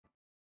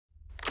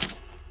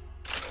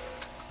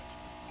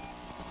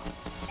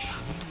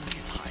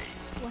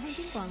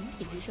广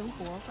品质生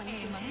活，欢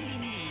迎蒙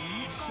林林，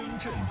深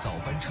圳早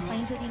班车，欢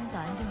迎收听早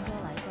安郑州，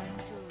来关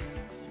注。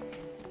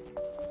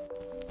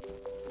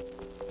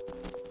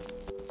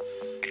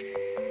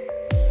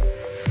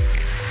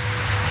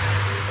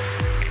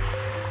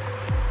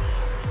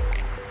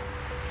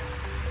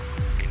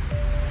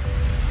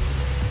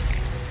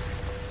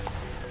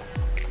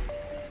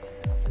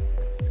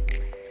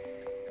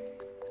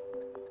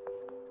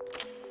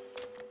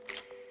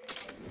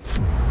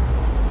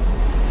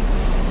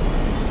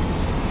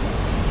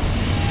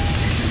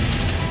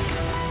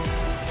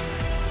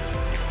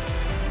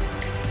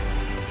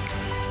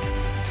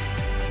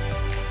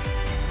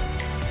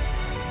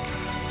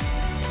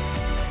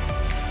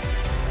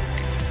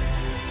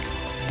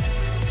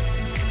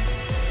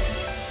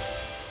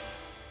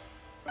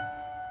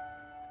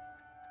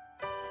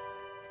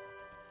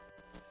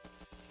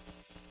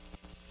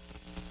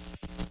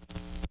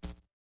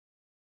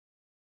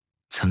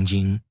曾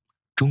经，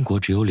中国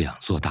只有2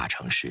座大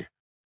城市，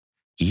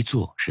一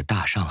座是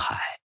大上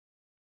海，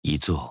一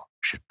座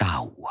是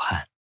大武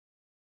汉。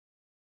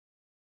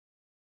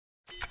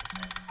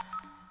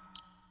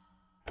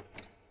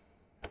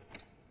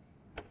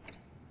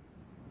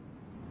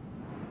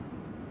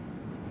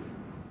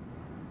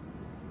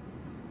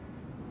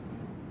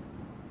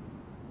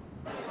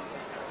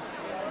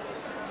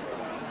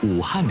武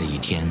汉的一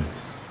天，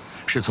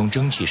是从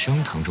蒸汽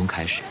升腾中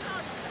开始的。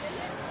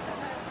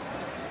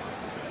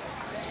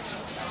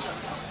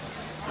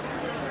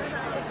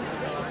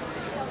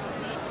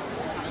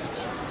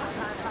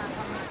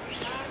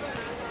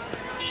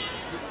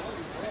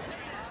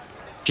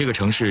这个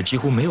城市几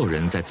乎没有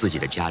人在自己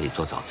的家里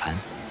做早餐。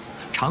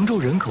常住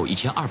人口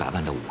1200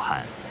万的武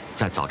汉，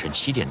在早晨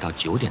7点到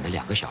9点的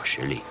2个小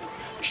时里，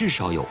至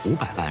少有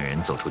500万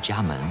人走出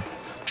家门，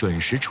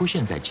准时出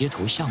现在街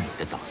头巷尾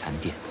的早餐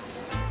店。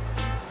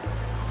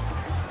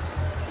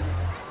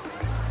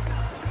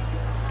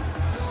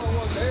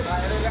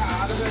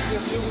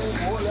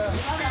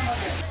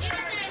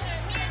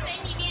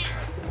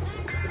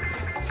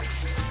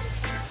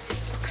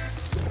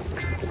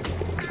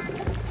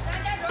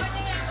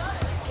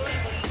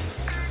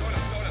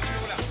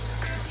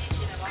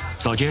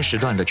早间时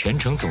段的全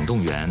城总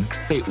动员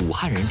被武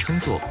汉人称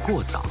作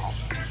过早。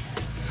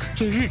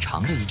最日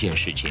常的一件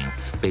事情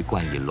被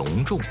冠以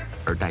隆重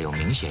而带有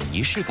明显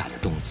仪式感的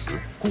动词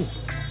过，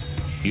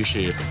于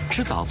是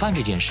吃早饭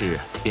这件事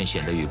便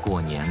显得与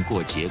过年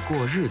过节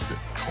过日子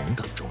同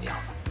等重要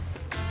了。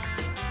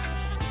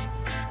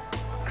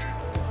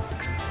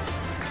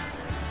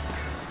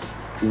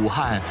武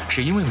汉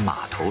是因为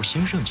码头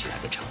兴盛起来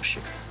的城市，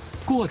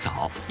过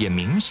早也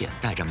明显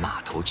带着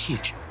码头气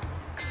质。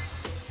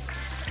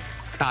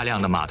大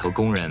量的码头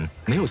工人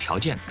没有条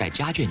件带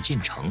家眷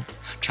进城，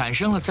产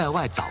生了在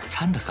外早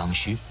餐的刚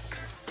需。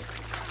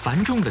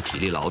繁重的体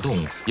力劳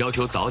动要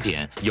求早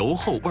点油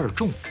厚味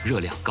重、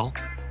热量高。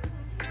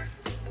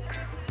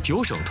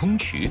9省通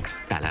衢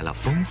带来了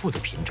丰富的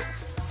品种。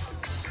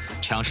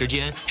抢时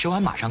间吃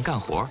完马上干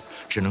活，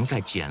只能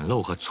在简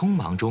陋和匆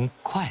忙中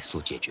快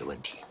速解决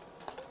问题。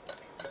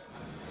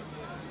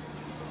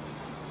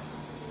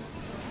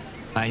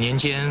100年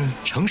间，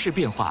城市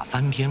变化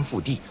翻天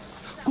覆地。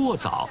过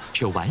早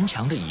却顽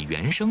强地以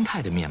原生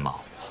态的面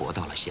貌活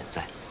到了现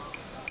在。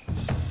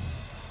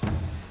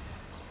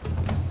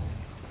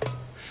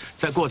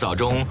在过早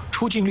中，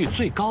出镜率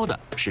最高的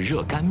是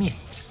热干面。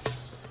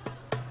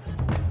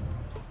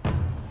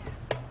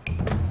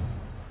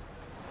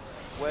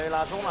微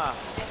辣中辣，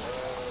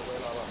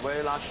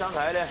微辣香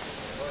菜的，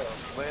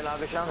微辣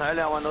个香菜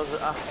2碗都是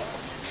啊。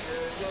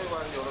有一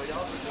碗牛肉腰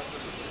子，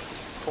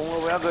红萝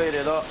卜要贵一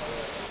点的，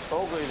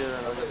都贵一点的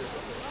那个，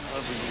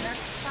不一样。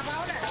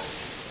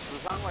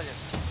13块钱。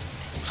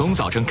从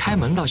早晨开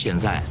门到现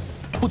在，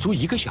不足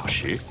1个小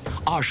时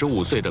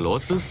，25岁的罗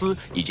思思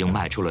已经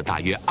卖出了大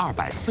约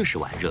240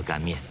碗热干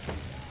面。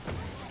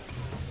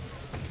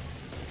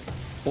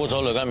我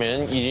做热干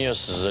面已经有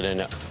10年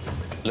了。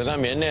热干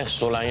面呢，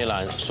说难也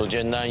难，说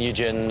简单也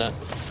简单，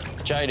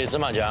加一点芝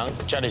麻酱，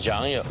加点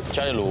酱油，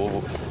加点萝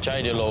卜，加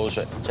一点卤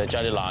水，再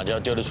加点辣椒，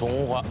丢点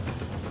葱花。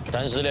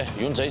但是呢，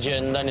用最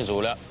简单的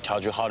佐料调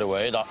出好的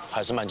味道，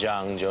还是蛮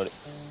讲究的。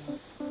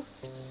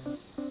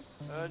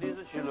你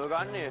是吃热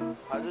干的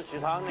还是吃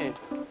汤的？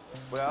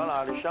不要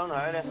辣的香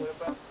菜的，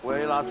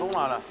微辣中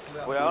辣了。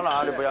不要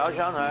辣的不要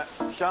香菜，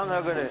香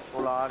菜给的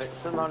不辣的，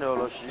生汤牛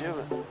肉细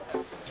粉。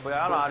不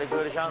要辣的给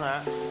的香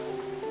菜。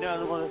你看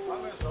什么？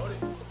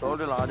熟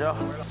的辣椒，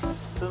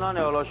生汤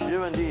牛肉细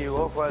粉底1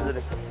个筷子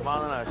的，马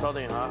上来，稍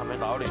等一下，还没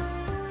到的。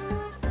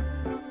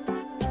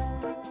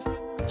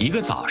一个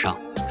早上，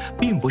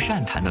并不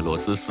善谈的罗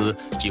思思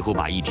几乎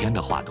把一天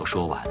的话都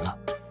说完了。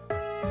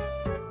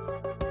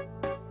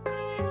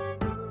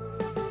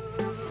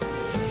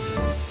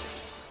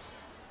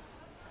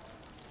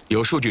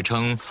有数据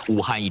称，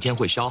武汉一天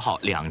会消耗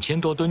2000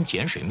多吨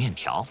碱水面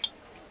条，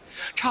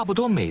差不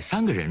多每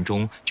3个人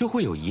中就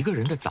会有1个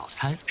人的早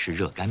餐是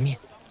热干面。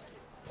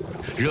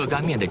热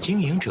干面的经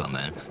营者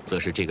们，则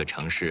是这个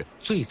城市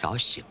最早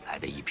醒来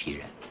的一批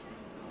人。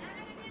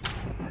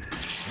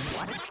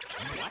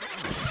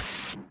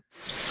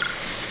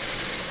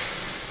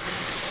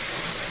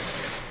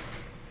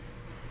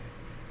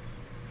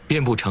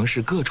遍布城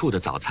市各处的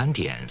早餐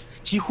点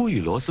几乎与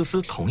罗斯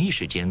斯同一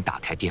时间打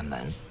开店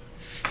门，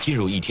进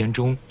入一天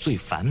中最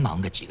繁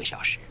忙的几个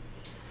小时。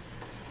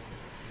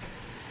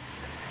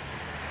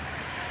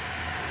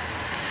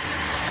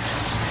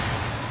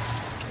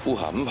武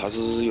汉怕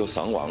是有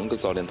上万个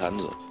早点摊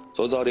子，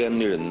做早点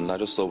的人那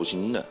就手不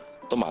清了，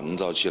都慢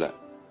早起来，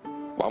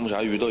逛不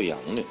下鱼都一样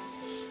的。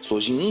说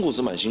辛苦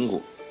是蛮辛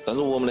苦，但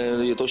是我们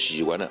呢也都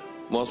习惯了，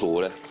没法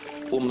说呢，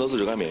我们都是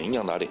热干面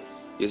养大的，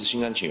也是心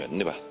甘情愿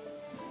的吧。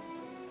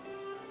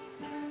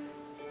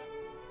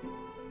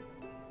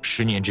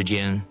10年之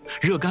间，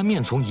热干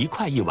面从1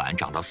块1碗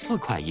涨到4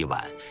块1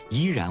碗，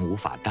依然无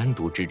法单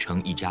独支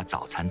撑一家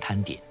早餐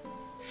摊点，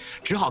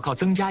只好靠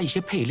增加一些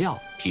配料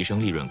提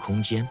升利润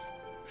空间。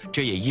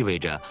这也意味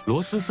着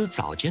罗斯斯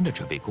早间的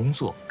准备工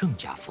作更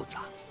加复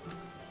杂。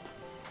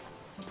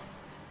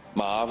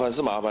麻烦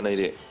是麻烦了一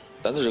点，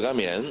但是热干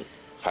面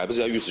还不是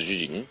要与时俱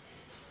进。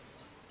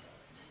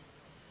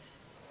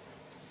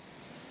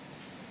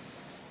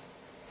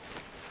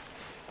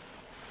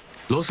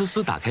罗斯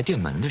斯打开店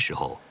门的时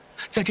候，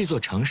在这座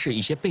城市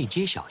一些背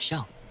街小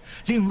巷，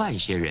另外一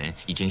些人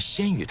已经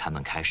先于他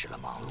们开始了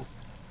忙碌。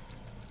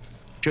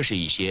这是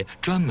一些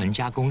专门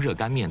加工热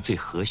干面最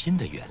核心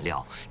的原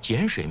料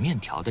碱水面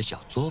条的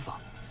小作坊，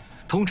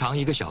通常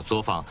一个小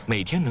作坊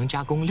每天能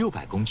加工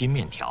600公斤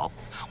面条，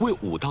为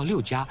5到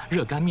6家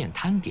热干面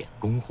摊点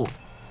供货。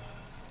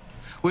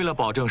为了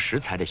保证食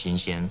材的新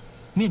鲜，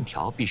面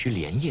条必须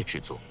连夜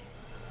制作。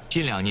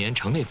近2年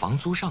城内房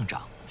租上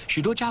涨，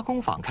许多加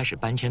工坊开始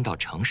搬迁到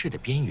城市的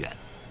边缘，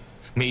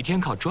每天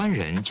靠专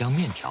人将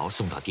面条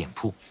送到店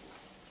铺。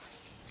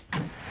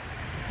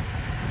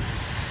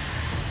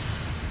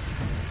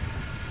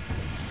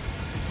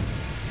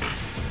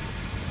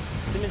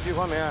今天几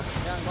块面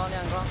？2筐，2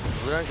筐。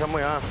质量像模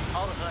样？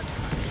好的很。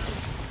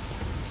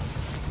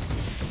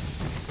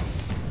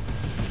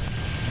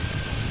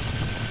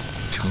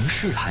城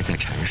市还在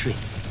沉睡，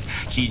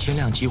几千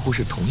辆几乎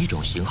是同一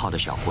种型号的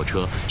小货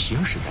车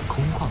行驶在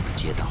空旷的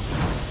街道，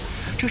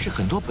这是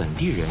很多本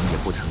地人也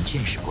不曾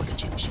见识过的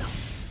景象。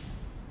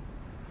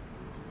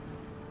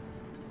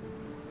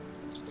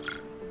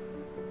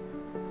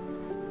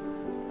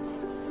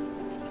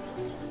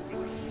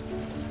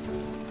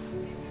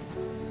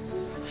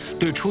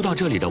对初到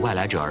这里的外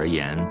来者而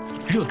言，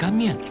热干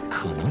面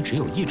可能只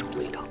有一种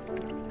味道，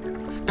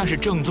但是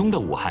正宗的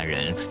武汉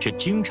人却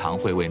经常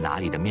会为哪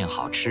里的面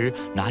好吃，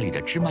哪里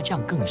的芝麻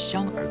酱更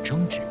香而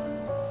争执。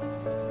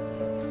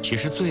其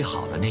实最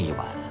好的那一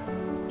碗，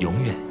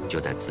永远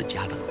就在自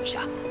家的楼下。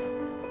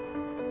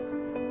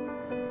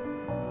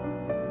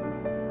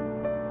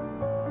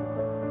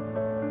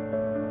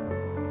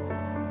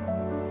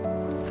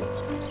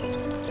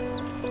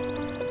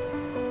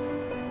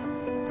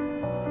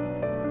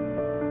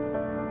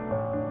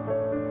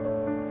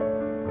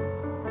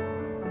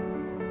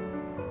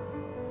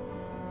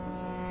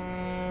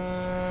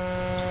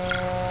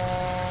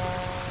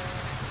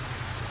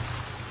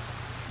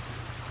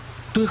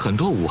对很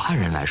多武汉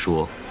人来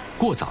说，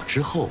过早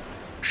之后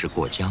是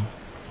过江。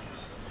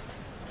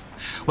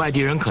外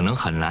地人可能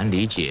很难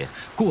理解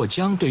过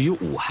江对于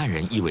武汉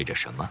人意味着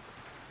什么。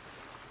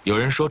有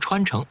人说，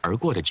穿城而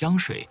过的江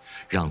水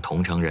让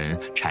同城人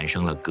产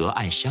生了隔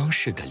岸相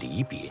视的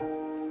离别，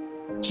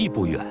既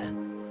不远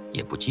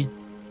也不近，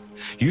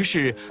于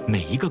是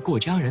每一个过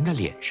江人的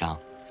脸上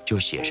就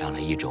写上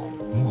了一种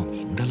莫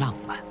名的浪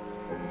漫。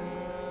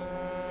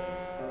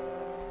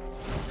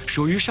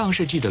属于上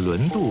世纪的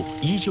轮渡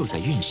依旧在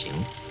运行，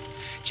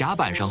甲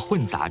板上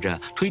混杂着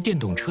推电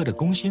动车的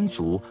工薪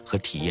族和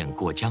体验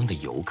过江的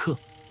游客。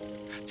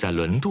在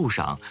轮渡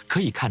上可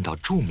以看到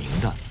著名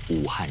的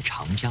武汉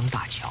长江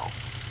大桥。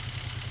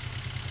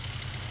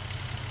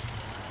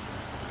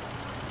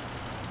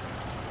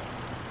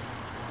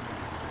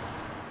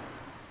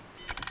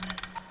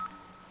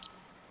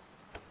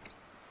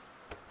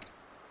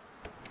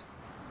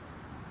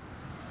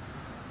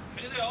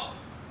每天都有，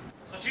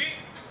小齐，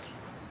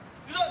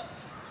立正，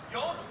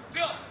有只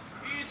有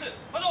一次，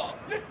快速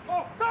，1、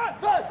2、3、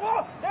4、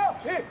5、6、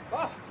7、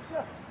8、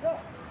9。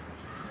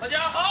大家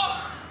好，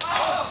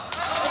好，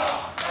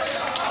大家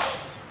好，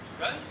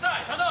人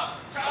在桥上，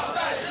桥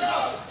在石头。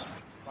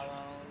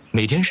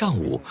每天上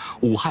午，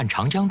武汉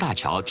长江大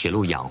桥铁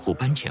路养护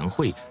班前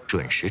会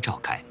准时召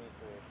开。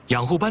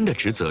养护班的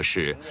职责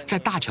是在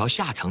大桥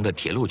下层的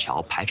铁路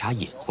桥排查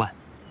隐患，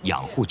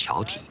养护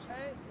桥体。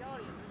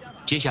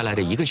接下来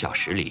的1个小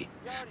时里，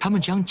他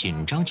们将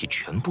紧张起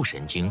全部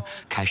神经，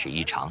开始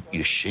一场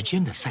与时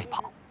间的赛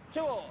跑。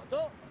就走。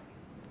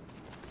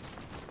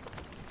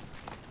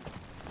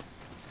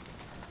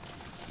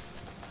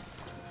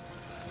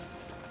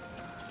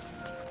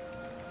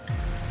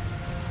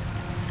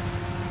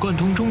贯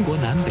通中国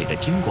南北的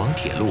京广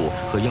铁路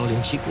和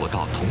107国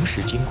道同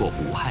时经过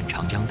武汉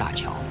长江大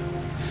桥，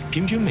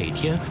平均每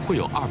天会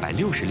有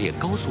260列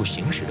高速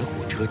行驶的火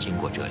车经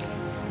过这里。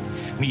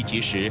密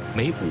集时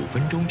每5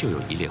分钟就有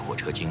1列火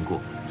车经过，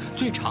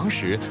最长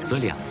时则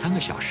2、3个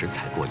小时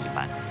才过一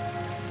班。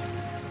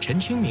陈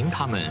清明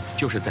他们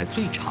就是在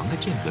最长的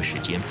间隔时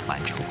间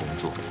完成工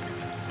作。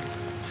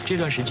这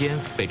段时间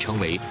被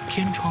称为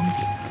天窗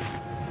点。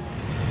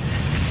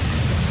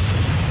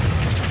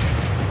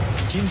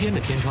今天的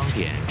天窗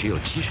点只有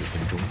70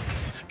分钟，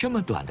这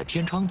么短的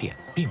天窗点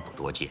并不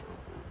多见。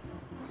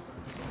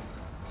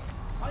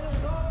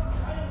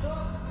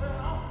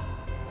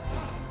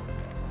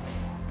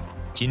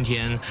今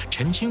天，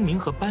陈清明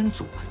和班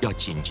组要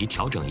紧急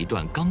调整一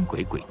段钢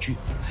轨轨距，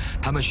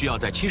他们需要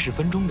在70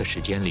分钟的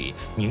时间里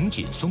拧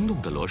紧松动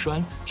的螺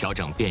栓，调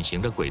整变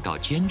形的轨道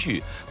间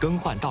距，更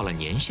换到了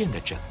年限的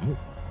枕木。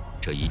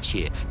这一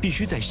切必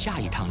须在下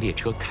一趟列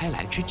车开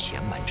来之前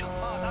完成。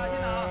好，大家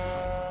听着啊，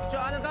就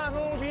按照刚才分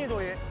工进行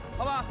作业，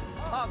好吧？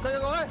好，各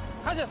位，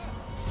开始。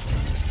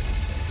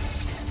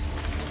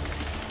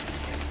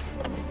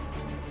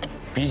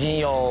毕竟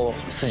有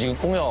10几个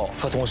工友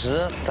和同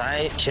事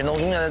在线路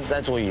中间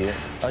来作业，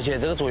而且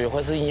这个作业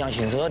会是影响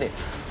行车的，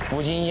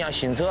不仅影响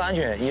行车安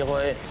全，也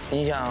会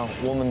影响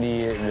我们的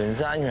人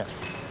身安全。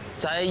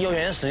在有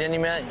限时间里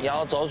面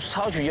要做出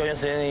超出有限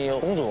时间的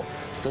工作，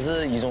这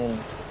是一种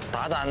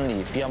大胆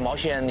的、比较冒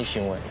险的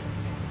行为。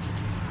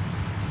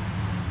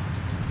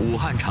武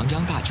汉长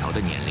江大桥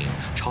的年龄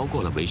超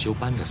过了维修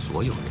班的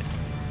所有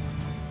人。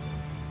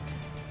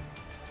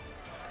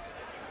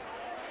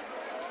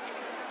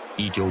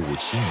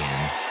1957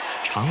年，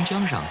长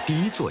江上第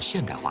一座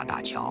现代化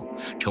大桥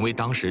成为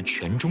当时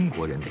全中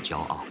国人的骄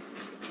傲。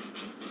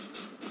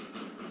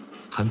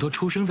很多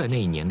出生在那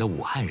一年的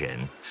武汉人，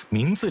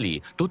名字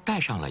里都带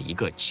上了一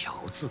个“桥”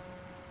字。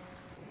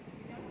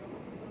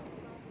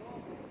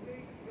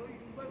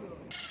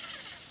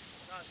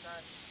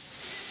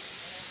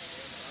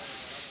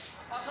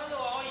把车子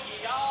往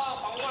一摇，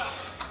放过来。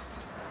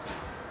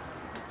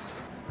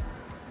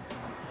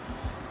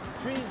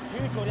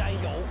去做点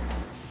油。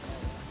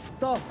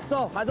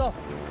走，还走。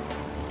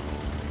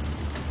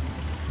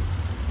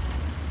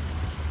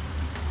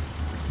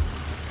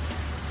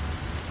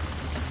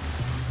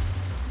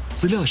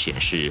资料显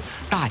示，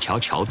大桥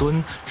桥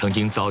墩曾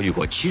经遭遇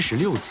过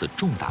76次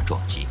重大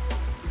撞击，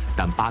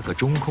但8个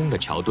中空的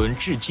桥墩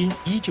至今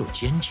依旧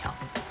坚强。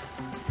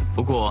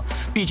不过，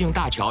毕竟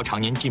大桥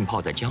常年浸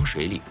泡在江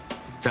水里，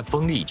在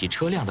风力以及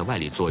车辆的外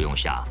力作用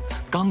下，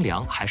钢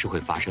梁还是会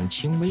发生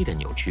轻微的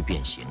扭曲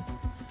变形。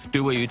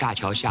对位于大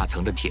桥下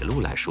层的铁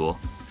路来说，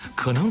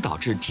可能导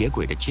致铁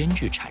轨的间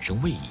距产生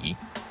位移，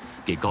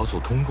给高速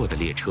通过的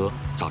列车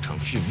造成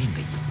致命的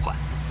隐患。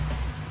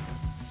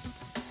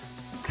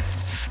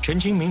陈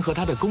清明和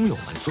他的工友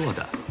们做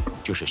的，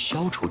就是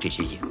消除这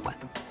些隐患。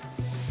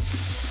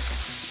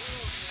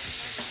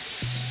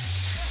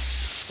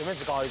这边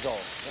是搞一走，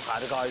我还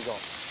得搞一走，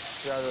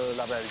主要是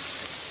来不来得及。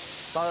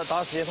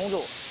到时间通知，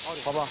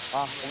好不好？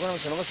啊，我跟他们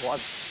听那个说话。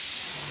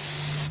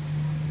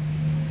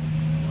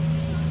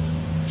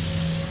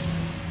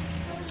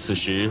此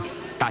时，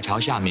大桥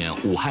下面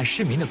武汉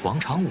市民的广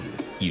场舞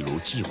一如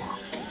既往。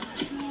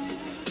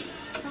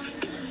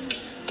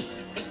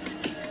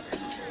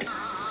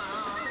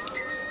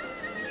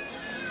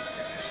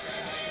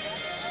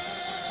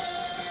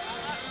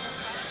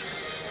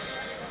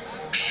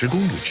10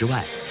公里之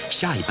外，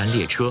下一班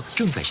列车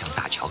正在向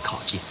大桥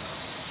靠近。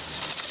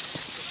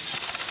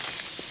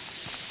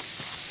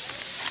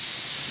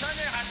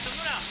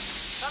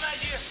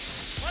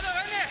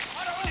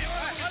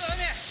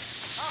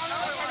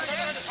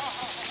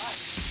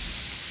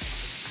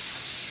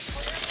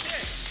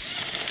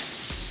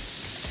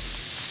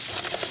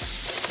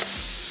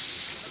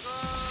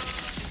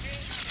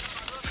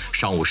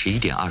上午11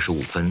点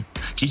25分，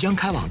即将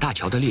开往大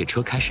桥的列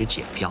车开始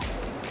检票。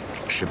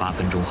18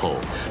分钟后，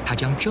它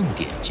将正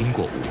点经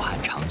过武汉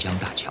长江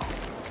大桥。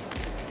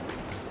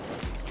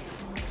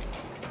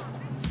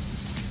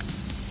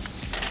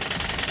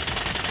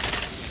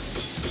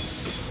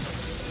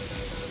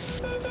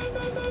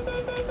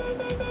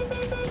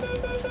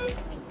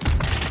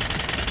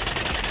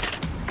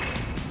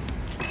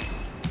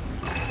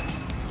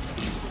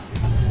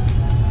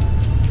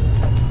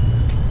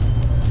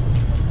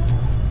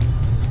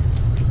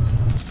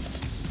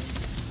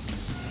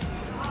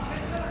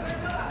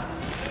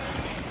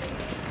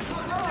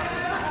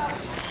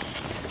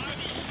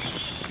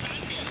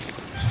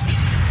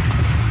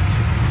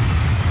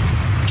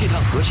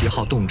和谐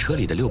号动车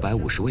里的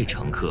650位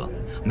乘客，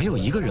没有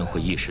一个人会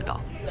意识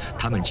到，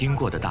他们经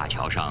过的大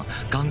桥上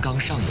刚刚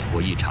上演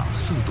过一场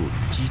速度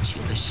与激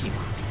情的戏码。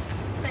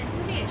本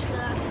次列车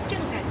正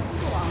在通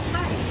过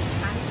万里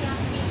长江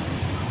第一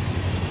桥。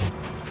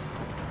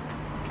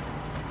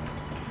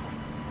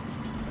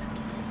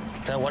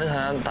在万里长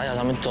江大桥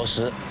上面做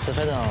事是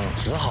非常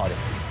自豪的。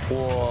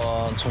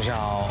我从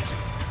小，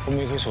我们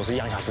也可以说是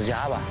洋桥世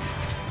家吧。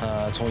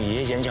从爷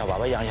爷建桥、爸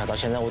爸洋桥到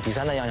现在我第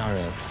3代洋桥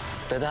人。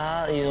对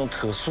他一种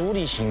特殊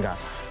的情感。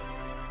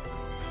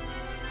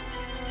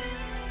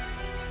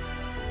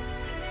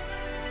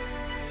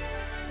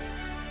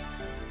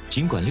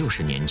尽管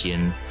60年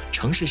间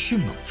城市迅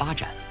猛发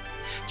展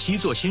，7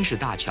座新式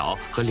大桥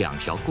和2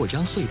条过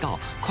江隧道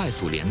快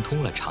速连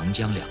通了长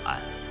江两岸，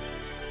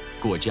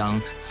过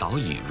江早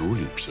已如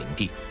履平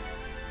地。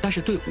但是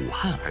对武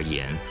汉而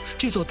言，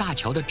这座大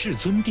桥的至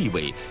尊地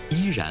位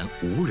依然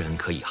无人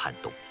可以撼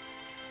动。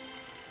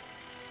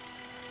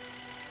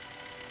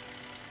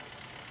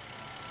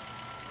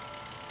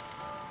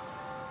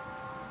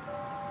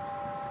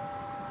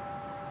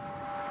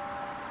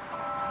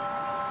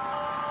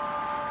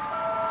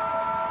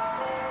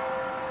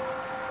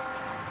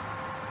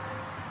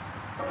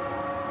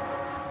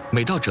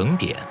每到整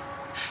点，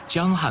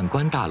江汉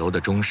关大楼的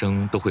钟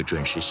声都会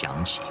准时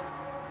响起。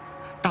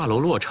大楼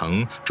落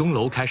成，钟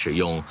楼开始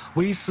用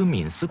威斯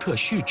敏斯特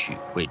序曲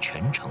为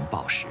全城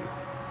报时。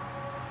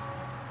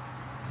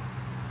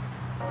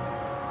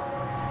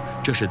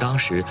这是当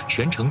时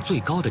全城最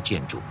高的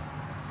建筑。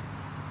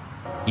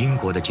英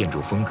国的建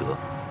筑风格，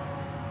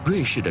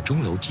瑞士的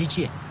钟楼基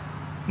建，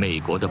美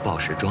国的报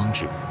时装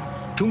置，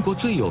中国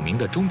最有名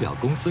的钟表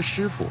公司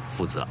师傅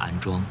负责安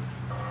装。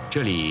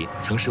这里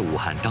曾是武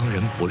汉当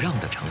仁不让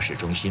的城市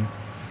中心，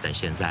但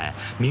现在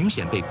明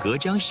显被隔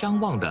江相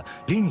望的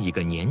另一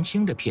个年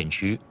轻的片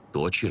区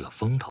夺去了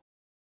风头。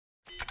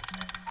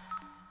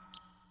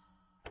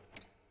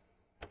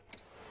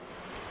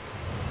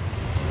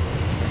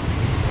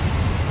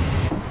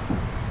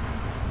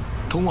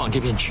通往这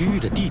片区域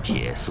的地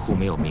铁似乎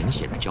没有明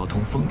显的交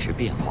通峰值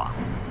变化，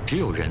只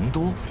有人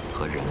多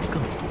和人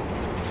更多。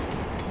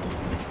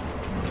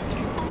前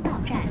方到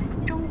站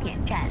终点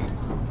站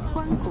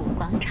关谷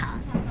广场，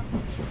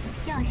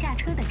要下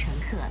车的乘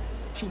客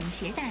请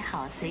携带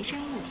好随身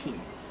物品，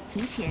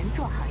提前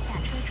做好下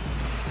车准备。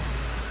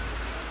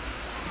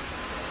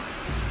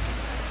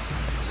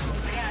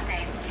不要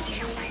在地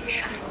上玩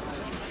耍，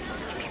以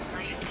免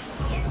发生危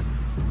险。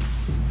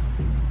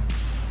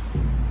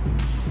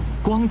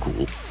光谷，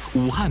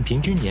武汉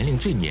平均年龄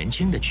最年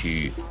轻的区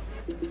域。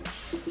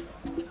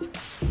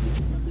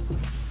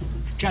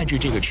占据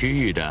这个区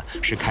域的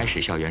是开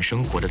始校园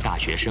生活的大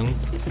学生、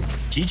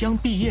即将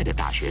毕业的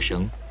大学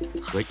生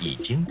和已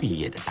经毕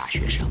业的大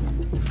学生。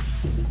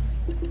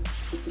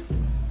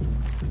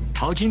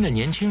淘金的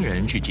年轻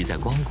人聚集在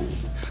光谷，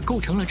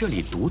构成了这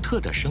里独特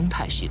的生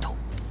态系统。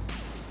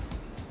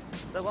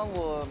在光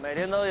谷每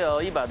天都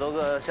有100多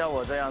个像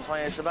我这样创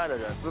业失败的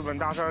人。资本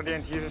大厦的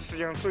电梯是世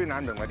界上最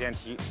难等的电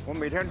梯，我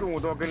每天中午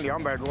都要跟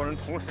200多人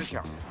同时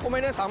抢。我每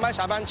天上班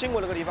下班经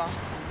过这个地方，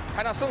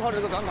看到身后这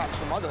个状况，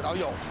从没得到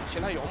油，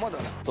现在又没得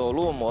了。走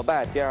路摩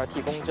拜、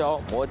BRT 公交、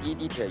摩的、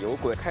地铁、有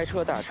轨、开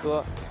车大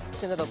车。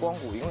现在的光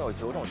谷拥有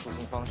9种出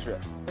行方式，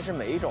但是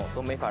每一种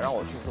都没法让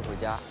我迅速回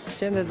家。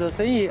现在做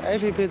生意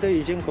APP 都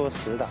已经过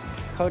时了，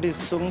靠的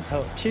是众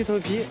筹、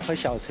P2P 和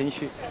小程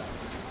序。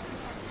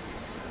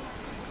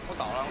我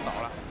倒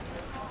了，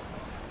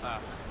哎，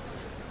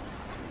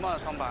马上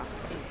上班，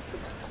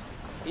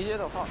一节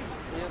的好。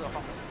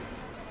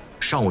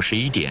上午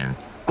11点，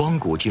光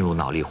谷进入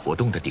脑力活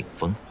动的顶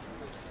峰。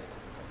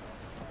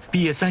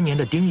毕业3年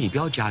的丁义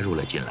彪加入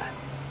了进来，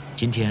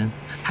今天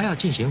他要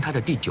进行他的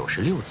第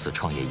96次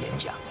创业演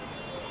讲。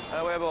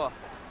哎，微博，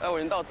我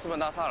已经到资本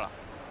大厦了，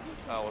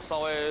我稍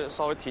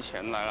微提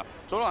前来了。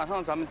昨天晚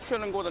上咱们确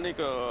认过的那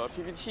个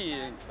PPT，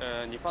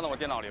你放到我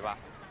电脑里吧。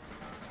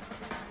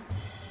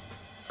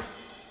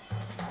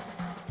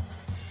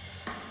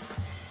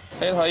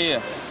哎，陶艺，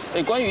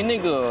关于那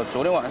个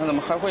昨天晚上咱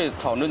们开会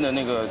讨论的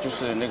那个，就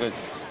是那个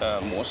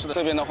模式的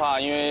这边的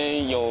话，因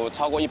为有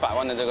超过100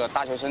万的这个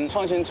大学生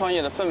创新创业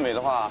的氛围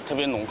的话，特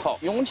别浓厚。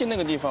雍亲那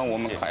个地方我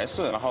们还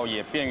是，然后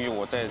也便于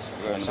我在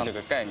上这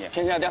个概念。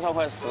天下第2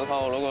块石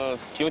头，如果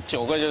有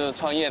9个就是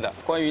创业的。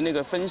关于那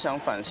个分享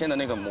返现的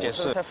那个模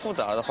式，太复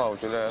杂了的话，我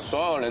觉得所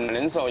有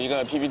人手一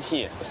个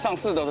PPT， 上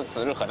市都是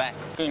指日可待，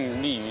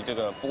更利于这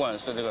个不管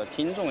是这个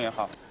听众也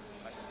好。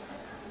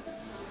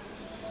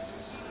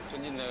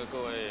尊敬的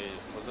各位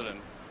投资人，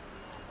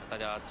大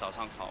家早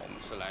上好，我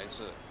们是来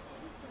自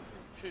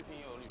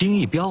丁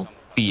义彪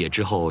毕业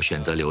之后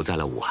选择留在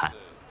了武汉，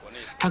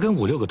他跟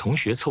5、6个同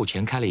学凑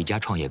钱开了一家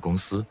创业公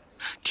司，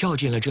跳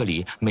进了这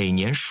里每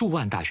年数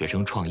万大学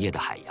生创业的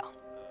海洋。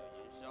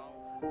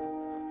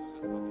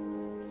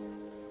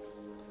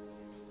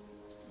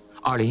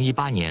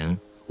2018年，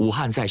武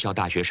汉在校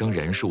大学生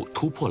人数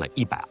突破了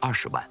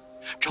120万，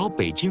超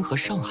北京和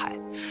上海，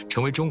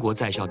成为中国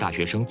在校大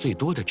学生最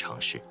多的城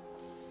市。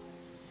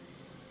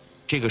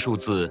这个数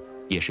字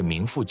也是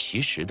名副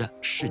其实的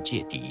世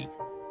界第一。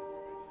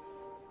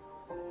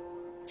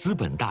资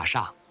本大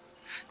厦，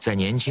在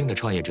年轻的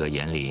创业者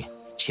眼里，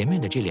前面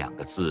的这2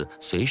个字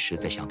随时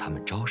在向他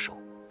们招手。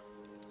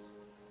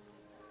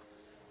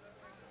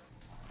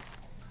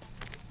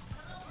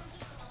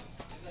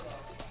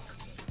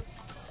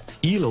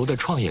1楼的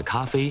创业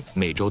咖啡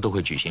每周都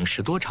会举行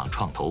10多场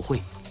创投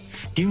会，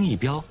丁义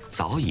彪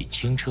早已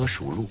轻车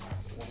熟路。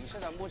我们现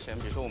在目前，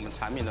比如说我们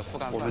产品的覆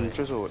盖范围，我们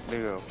就是那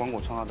个光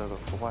谷创造这个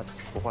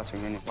孵化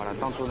成员里，把它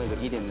当初那个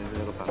1.0的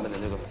那个版本的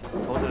那个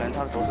投资人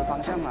他的投资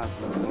方向啊什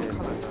么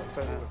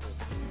的。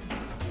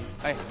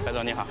哎，白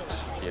总你好，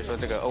比如说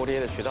这个 ODA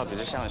的渠道，比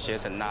如像携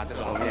程呐这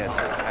种，我们也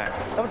是。哎，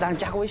要不咱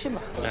加个微信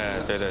吧？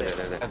对，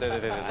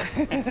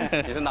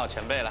你是老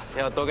前辈了，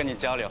要多跟你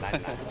交流。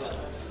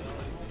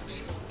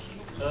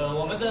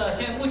我们的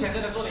现在目前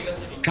正在做的一个事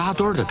情，扎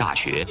堆儿的大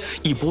学，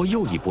一波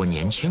又一波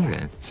年轻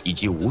人，以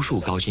及无数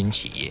高新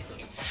企业，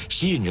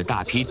吸引着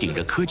大批顶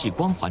着科技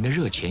光环的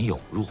热钱涌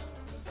入。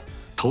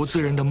投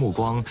资人的目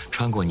光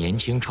穿过年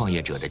轻创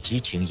业者的激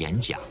情演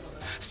讲，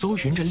搜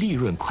寻着利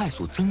润快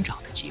速增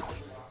长的机会。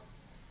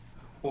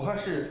武汉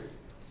市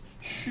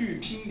去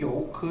拼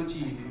游科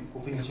技股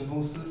份有限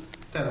公司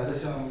带来的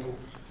项目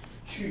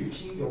去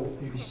拼游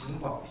旅行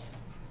网。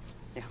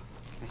你好，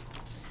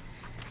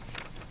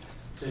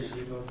这是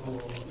一个做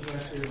应该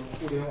是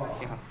互联网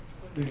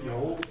旅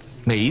游。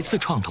每一次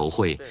创投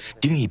会，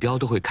丁一彪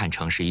都会看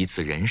成是一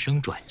次人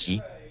生转机，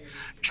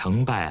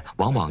成败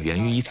往往源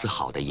于一次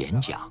好的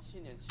演讲，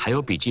还有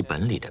笔记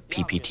本里的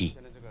PPT。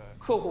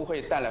客户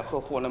会带来客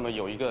户，那么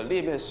有一个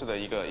裂变式的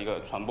一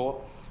个传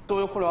播。作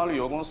为互联网旅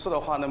游公司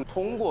的话呢，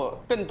通过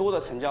更多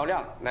的成交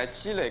量来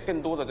积累更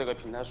多的这个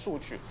平台数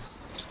据。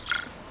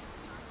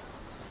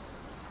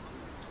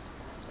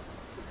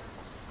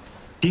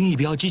丁一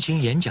彪激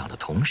情演讲的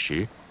同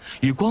时，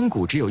与光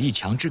谷只有1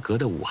墙之隔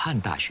的武汉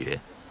大学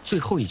最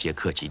后一节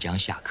课即将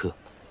下课，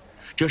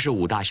这是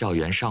武大校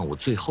园上午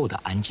最后的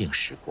安静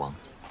时光。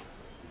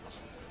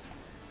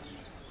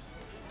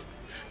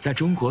在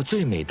中国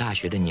最美大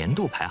学的年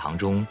度排行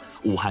中，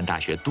武汉大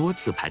学多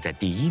次排在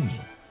第1名。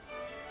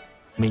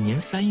每年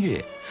3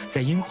月，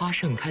在樱花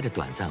盛开的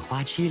短暂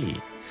花期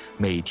里，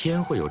每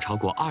天会有超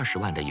过20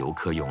万的游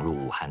客涌入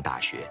武汉大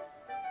学，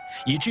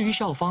以至于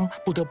校方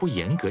不得不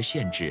严格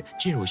限制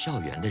进入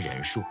校园的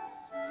人数。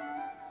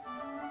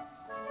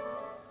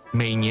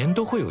每年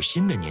都会有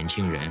新的年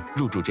轻人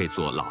入住这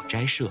座老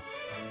斋舍，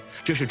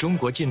这是中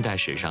国近代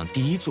史上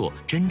第1座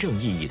真正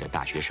意义的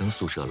大学生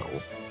宿舍楼。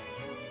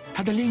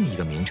它的另一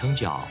个名称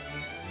叫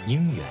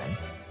樱园。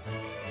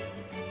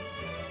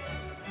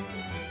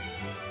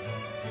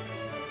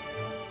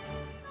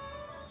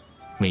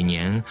每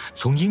年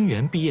从樱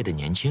园毕业的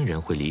年轻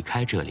人会离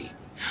开这里，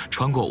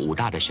穿过武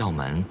大的校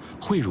门，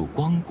汇入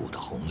光谷的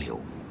洪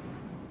流。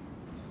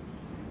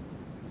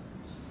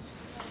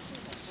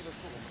这个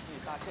是我们自己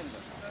搭建的，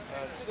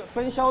这个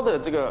分销的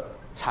这个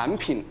产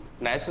品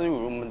来自于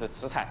我们的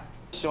直采。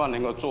希望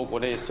能够做国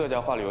内社交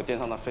化旅游电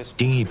商的 Facebook。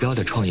丁一彪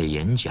的创业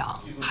演讲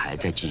还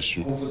在继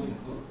续。公司名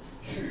字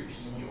去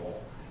拼游，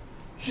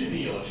去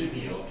拼游，去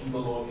拼游，拼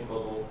多多，拼多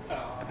多。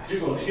结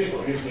果越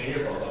走越偏，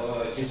越走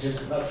其实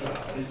存到去了，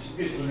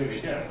越听越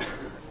没劲儿。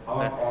好，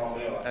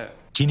没有了。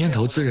今天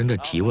投资人的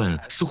提问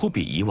似乎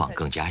比以往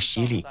更加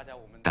犀利，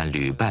但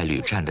屡败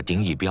屡战的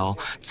丁一彪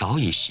早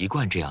已习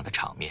惯这样的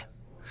场面。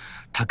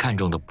他看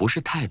重的不是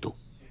态度，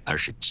而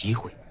是机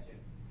会。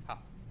好，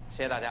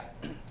谢谢大家。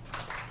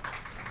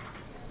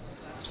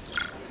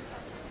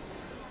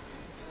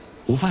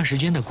午饭时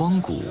间的光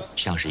谷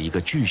像是一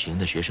个巨型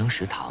的学生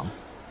食堂，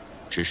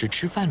只是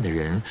吃饭的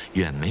人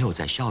远没有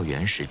在校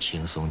园时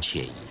轻松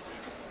惬意。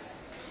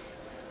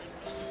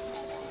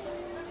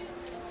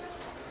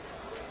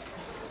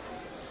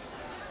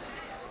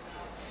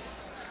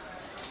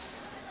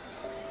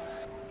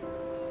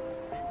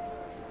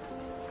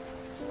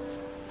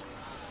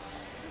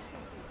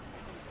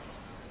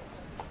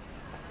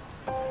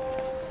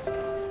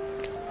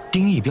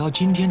丁一彪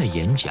今天的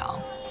演讲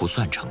不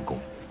算成功。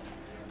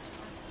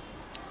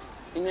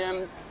今天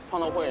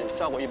创投会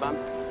效果一般，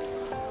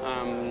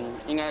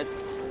应该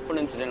不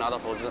能直接拿到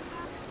投资。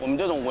我们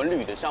这种文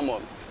旅的项目，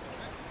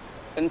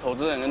跟投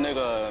资人的那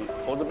个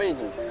投资背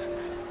景，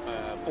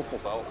不符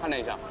合。我看了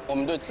一下，我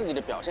们对自己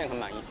的表现很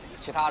满意，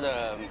其他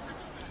的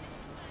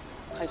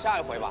看下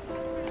一回吧。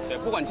对，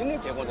不管今天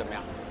结果怎么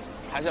样，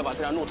还是要把这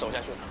条路走下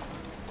去。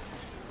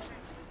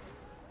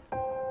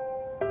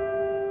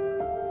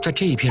在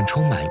这一片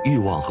充满欲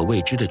望和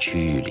未知的区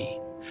域里，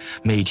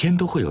每天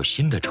都会有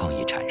新的创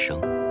意产生。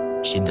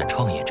新的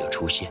创业者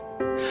出现，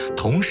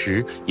同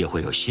时也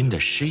会有新的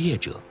失业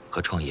者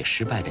和创业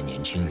失败的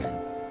年轻人。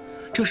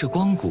这是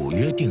光谷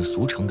约定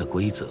俗成的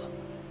规则，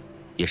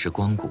也是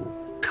光谷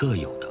特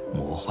有的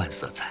魔幻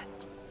色彩。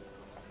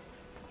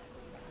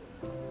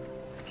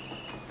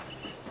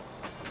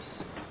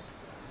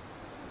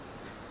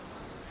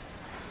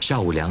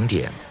下午2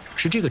点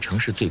是这个城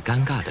市最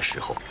尴尬的时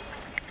候，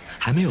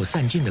还没有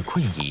散尽的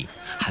困意，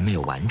还没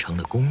有完成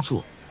的工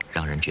作，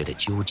让人觉得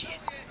纠结。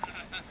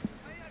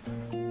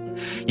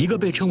一个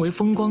被称为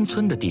风光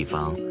村的地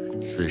方，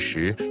此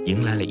时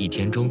迎来了一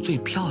天中最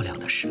漂亮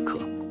的时刻。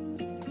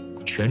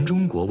全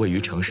中国位于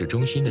城市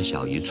中心的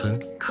小渔村，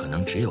可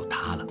能只有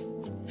它了。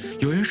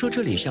有人说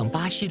这里像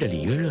巴西的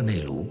里约热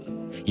内卢，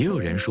也有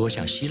人说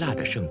像希腊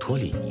的圣托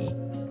里尼。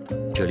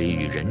这里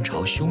与人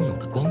潮汹涌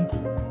的光谷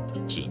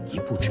仅一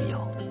步之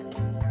遥。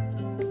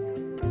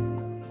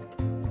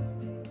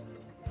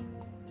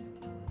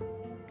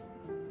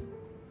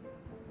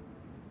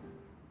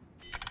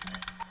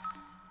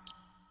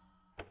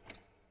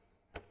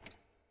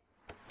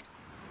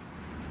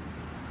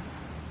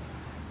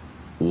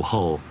午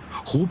后，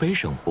湖北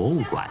省博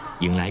物馆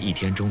迎来一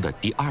天中的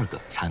第2个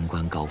参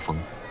观高峰。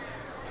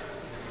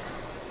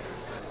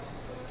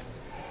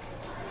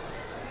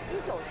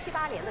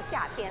1978年的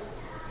夏天，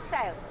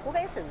在湖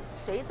北省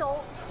随州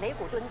雷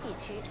古墩地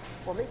区，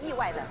我们意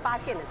外地发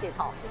现了这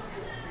套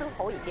曾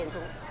侯乙编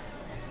钟。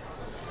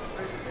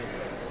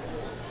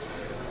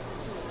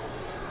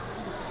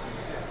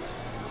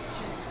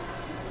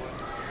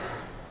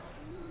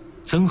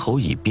曾侯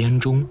乙编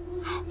钟，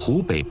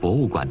湖北博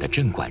物馆的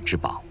镇馆之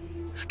宝。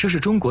这是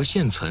中国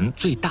现存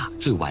最大、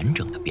最完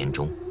整的编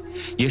钟，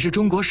也是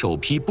中国首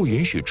批不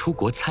允许出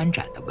国参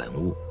展的文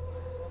物。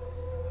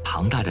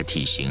庞大的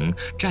体型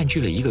占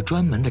据了一个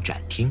专门的展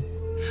厅，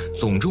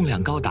总重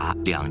量高达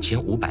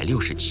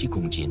2567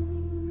公斤。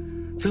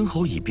曾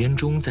侯乙编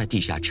钟在地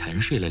下沉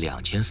睡了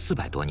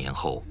2400多年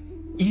后，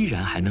依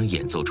然还能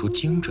演奏出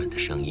精准的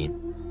声音。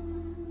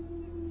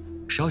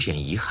稍显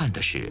遗憾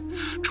的是，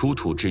出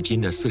土至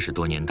今的40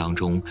多年当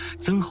中，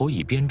曾侯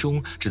乙编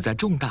钟只在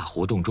重大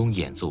活动中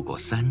演奏过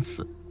3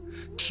次，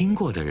听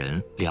过的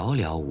人寥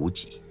寥无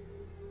几。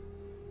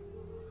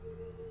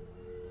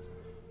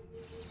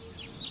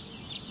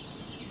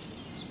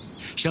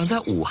想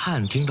在武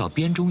汉听到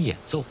编钟演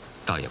奏，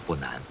倒也不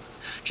难，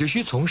只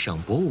需从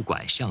省博物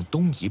馆向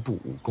东移步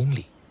5公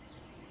里。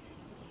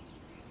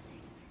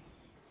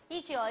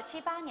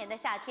1978年的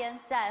夏天，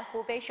在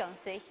湖北省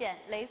随县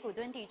雷古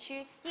墩地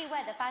区，意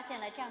外地发现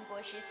了战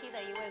国时期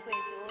的一位贵族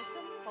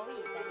曾侯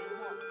乙的陵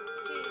墓。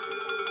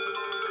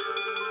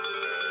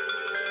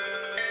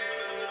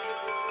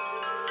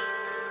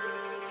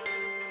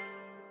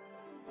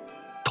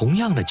同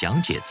样的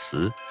讲解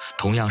词，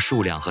同样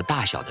数量和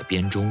大小的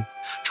编钟，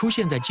出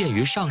现在建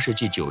于上世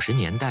纪90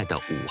年代的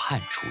武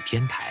汉楚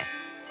天台。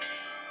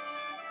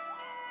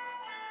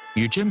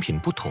与真品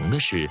不同的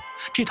是，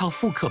这套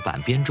复刻版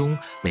编钟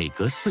每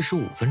隔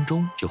45分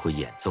钟就会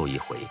演奏一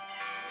回，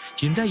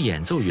仅在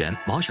演奏员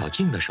毛小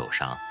静的手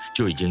上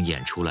就已经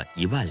演出了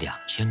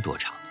12000多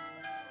场。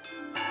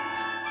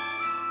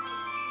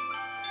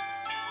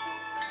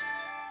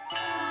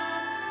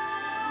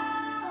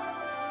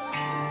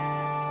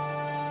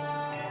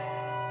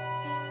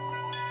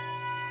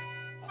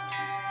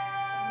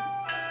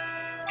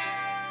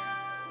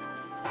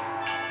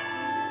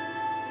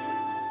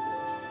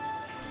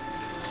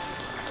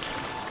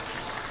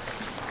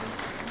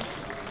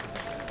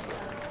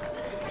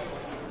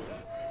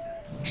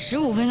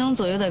15分钟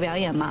左右的表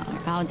演嘛，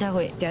然后再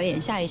会表演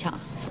下一场。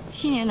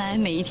7年来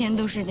每一天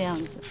都是这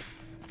样子。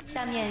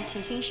下面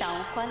请欣赏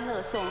《欢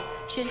乐颂》，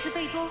选自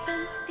贝多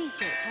芬第9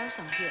交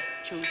响乐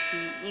主题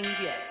音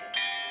乐。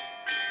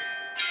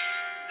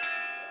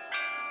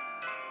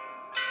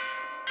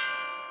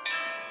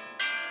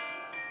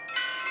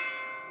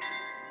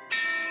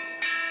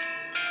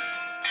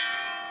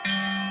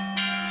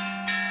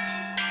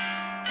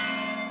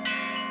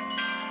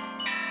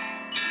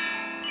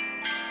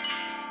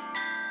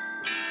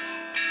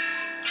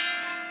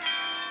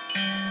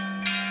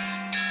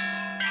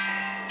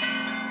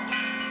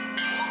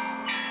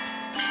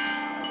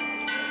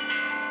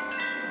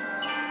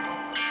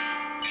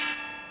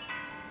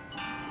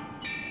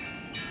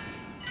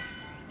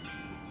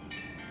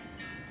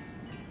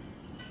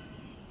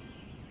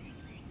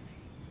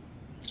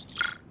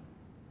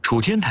楚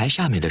天台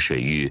下面的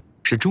水域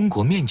是中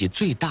国面积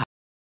最大。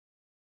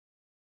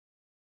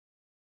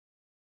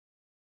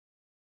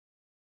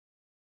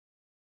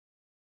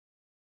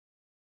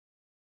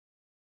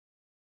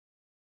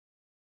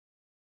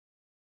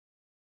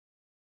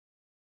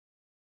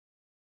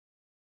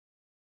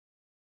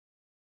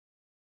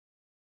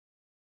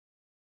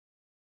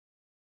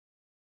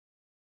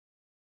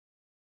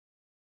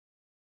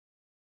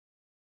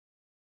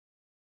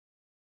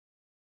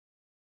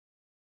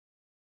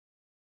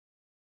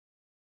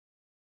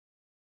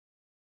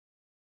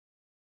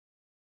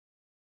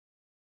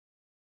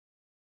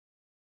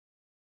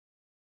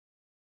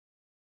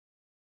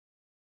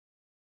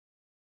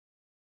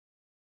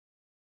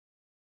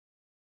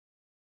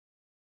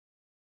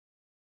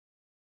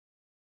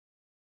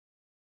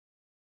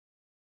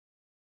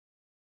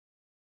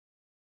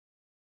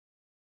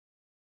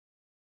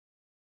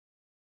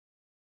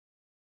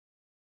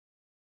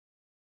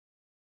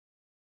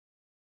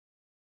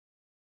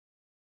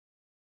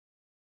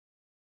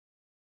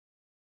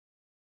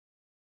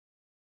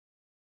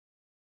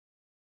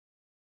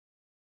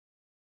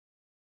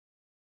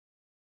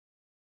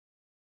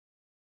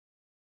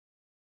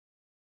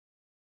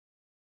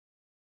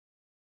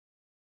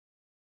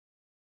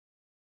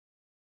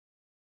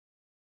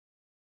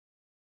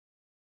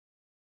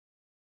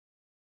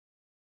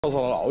吵吵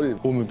闹闹的，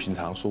我们平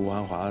常说武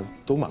汉话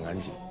都蛮安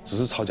静，只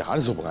是吵架的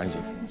时候不安静。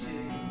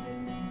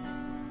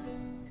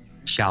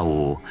下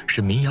午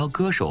是民谣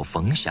歌手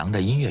冯翔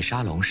的音乐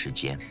沙龙时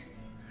间。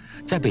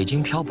在北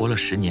京漂泊了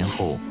10年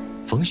后，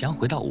冯翔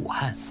回到武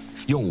汉，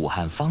用武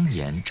汉方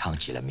言唱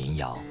起了民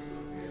谣。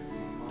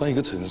当一个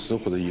城市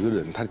或者一个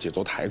人他的节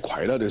奏太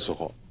快了的时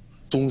候，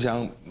总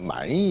想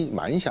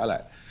慢下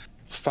来，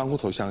反过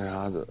头想一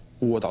下子，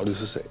我到底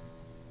是谁？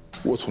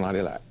我从哪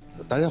里来？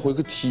大家会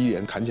体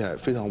验看起来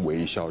非常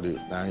微小的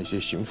那样一些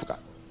幸福感。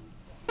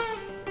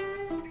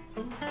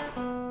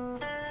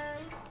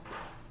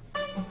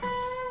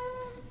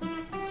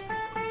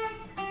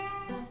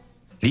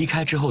离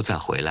开之后再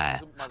回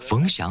来，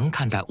冯翔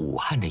看待武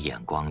汉的眼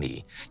光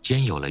里，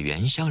兼有了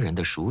原乡人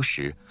的熟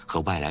识和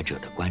外来者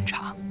的观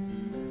察。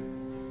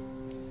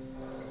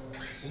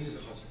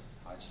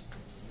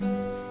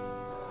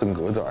整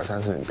个这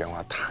20-30年变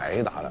化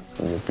太大了，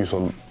比如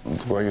说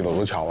关于骆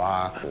驼桥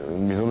啊，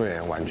民族乐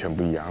园完全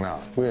不一样了。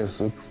虽然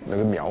是那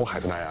个庙还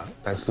是那样，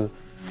但是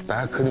大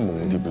家去的目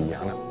的不一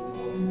样了。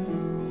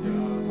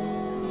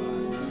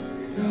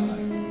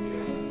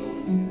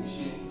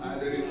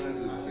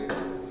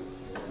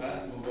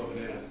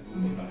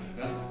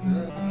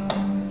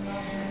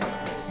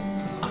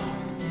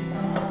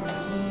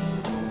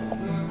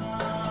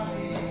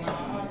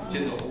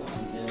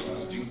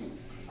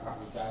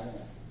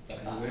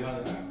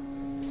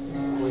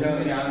互相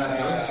跟两个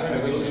就是吃那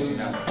个就这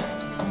样。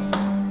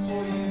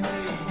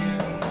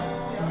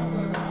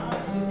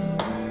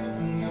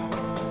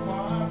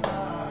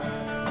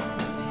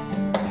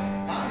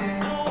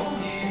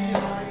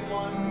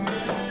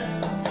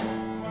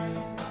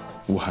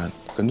武汉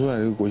更重要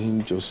的一个个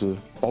性就是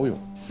包容、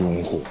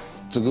融合。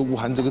这个武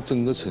汉这个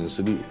整个城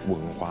市的文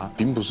化，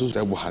并不是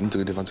在武汉这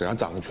个地方这样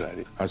长出来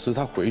的，而是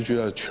它汇聚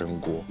了全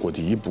国各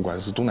地，不管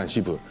是东南西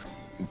北，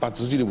把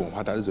自己的文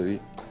化带到这里，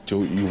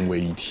就融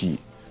为一体，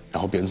然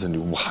后变成了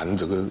武汉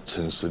这个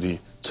城市的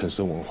城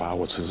市文化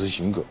和城市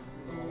性格。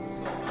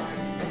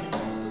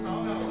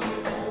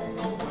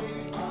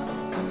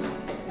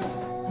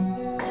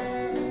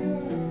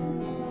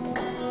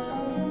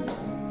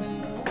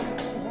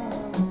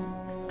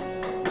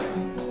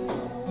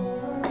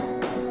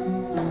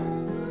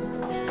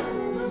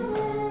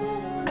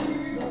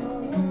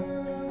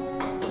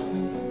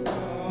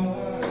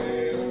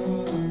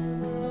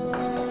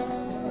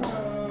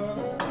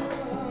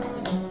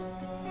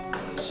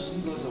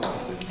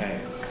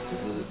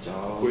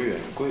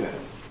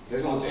这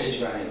是我最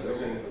喜欢的一首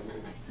歌，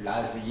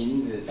那是影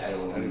子带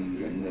我们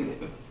认得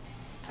的，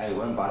还有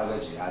个人把那个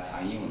吉他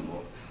唱英文歌，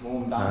我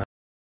们当。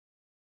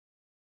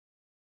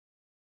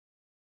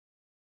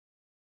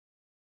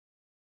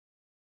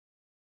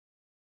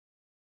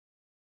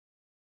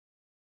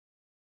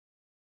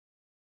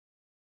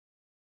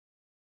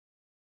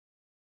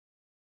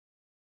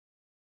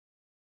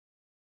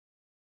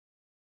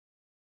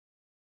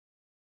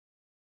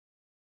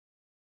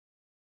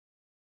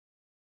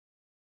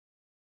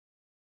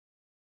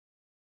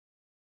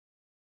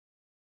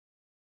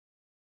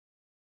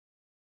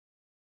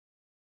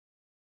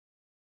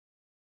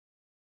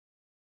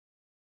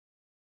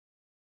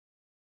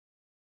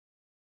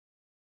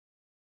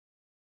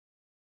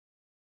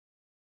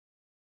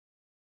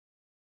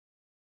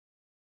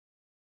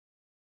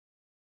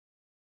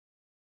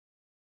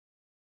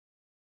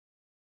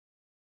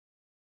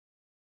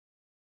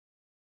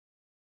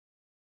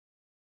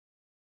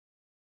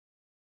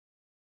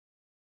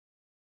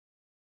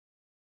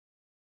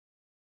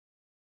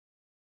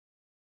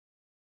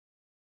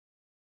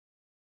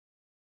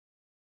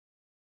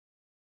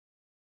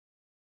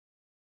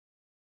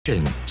镇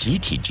集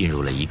体进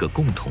入了一个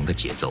共同的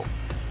节奏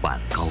——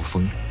晚高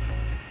峰。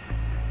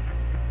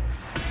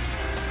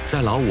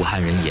在老武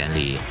汉人眼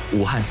里，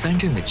武汉三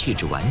镇的气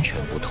质完全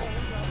不同。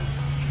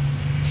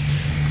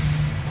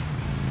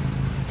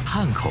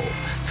汉口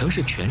曾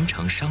是全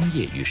城商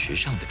业与时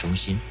尚的中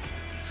心，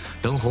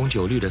灯红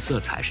酒绿的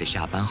色彩是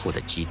下班后的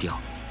基调。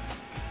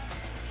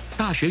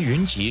大学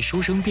云集、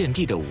书生遍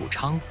地的武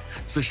昌，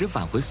此时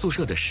返回宿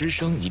舍的师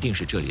生一定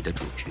是这里的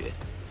主角。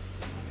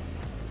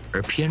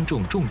而偏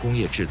重重工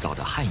业制造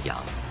的汉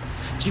阳，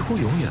几乎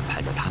永远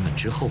排在他们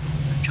之后，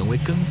成为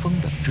跟风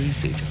的追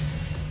随者。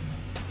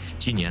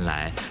近年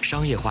来，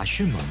商业化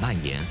迅猛蔓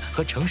延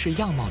和城市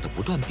样貌的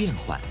不断变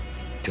换，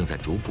正在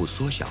逐步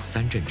缩小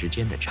三镇之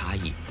间的差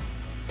异。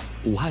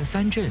武汉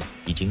三镇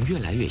已经越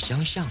来越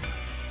相像了，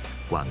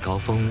晚高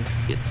峰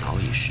也早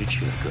已失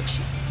去了个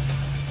性。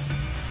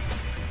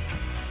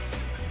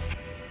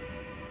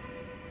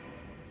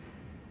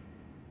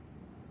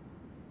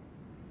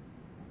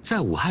在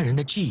武汉人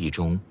的记忆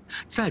中，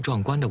再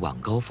壮观的晚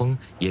高峰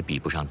也比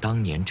不上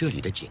当年这里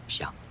的景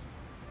象。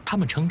他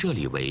们称这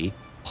里为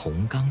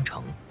红钢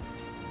城。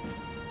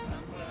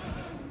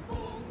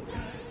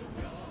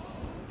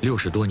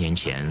60多年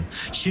前，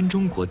新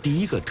中国第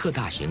一个特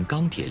大型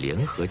钢铁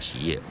联合企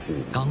业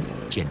武钢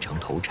建成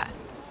投产，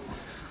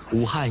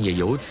武汉也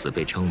由此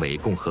被称为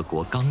共和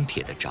国钢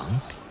铁的长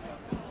子。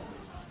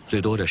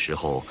最多的时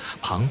候，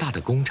庞大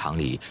的工厂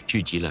里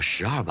聚集了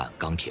12万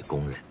钢铁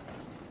工人。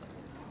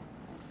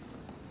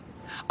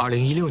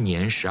2016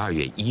年12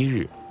月1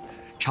日，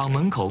厂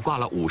门口挂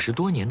了50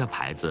多年的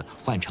牌子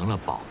换成了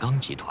宝钢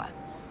集团。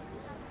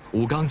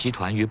武钢集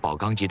团与宝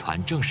钢集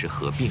团正式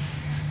合并，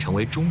成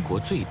为中国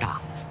最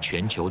大、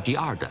全球第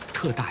2的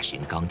特大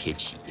型钢铁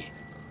企业。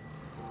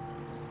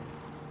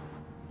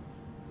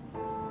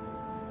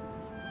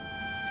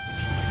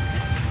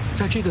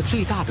在这个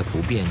最大的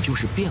不变就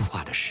是变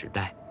化的时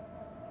代，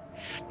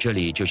这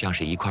里就像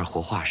是一块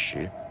活化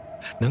石。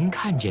能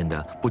看见的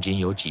不仅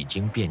有几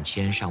经变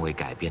迁尚未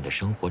改变的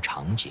生活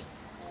场景，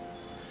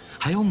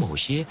还有某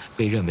些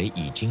被认为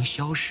已经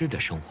消失的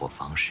生活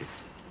方式。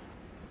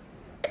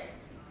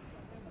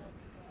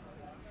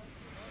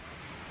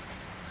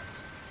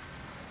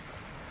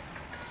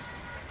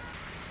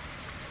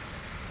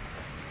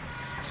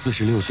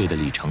46岁的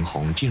李成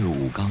红进入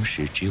武钢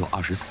时只有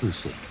24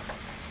岁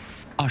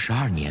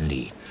，22年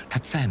里，他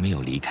再没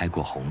有离开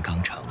过红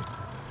钢城。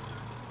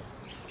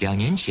2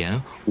年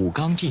前，武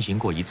钢进行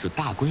过一次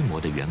大规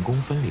模的员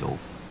工分流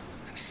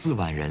，4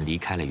万人离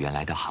开了原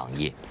来的行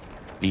业，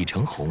李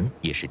成红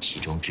也是其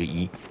中之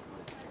一。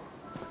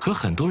和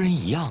很多人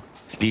一样，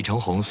李成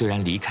红虽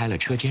然离开了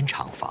车间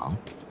厂房，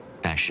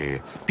但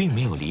是并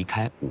没有离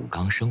开武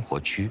钢生活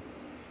区。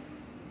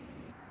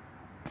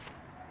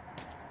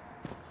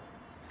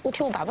我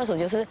听我爸爸说，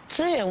就是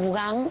资源吴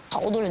刚，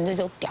好多人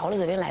都调到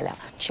这边来了，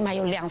起码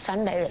有2、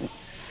3代人。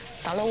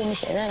到了我们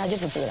现在那就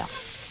不知了。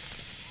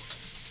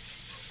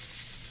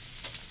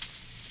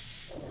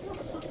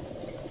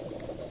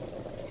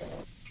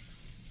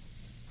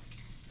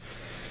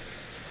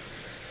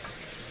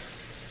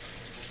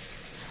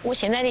我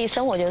现在的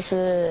生活就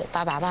是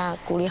把爸爸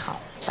顾理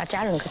好，把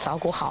家人照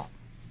顾好。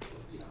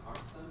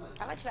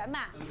爸爸吃饭嘛？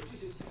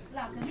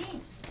拿个米。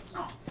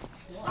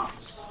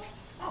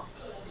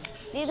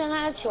你等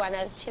他吃完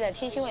了，起来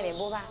体轻微点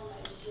补吧。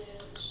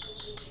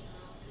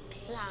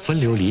分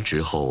流离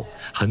职后，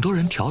很多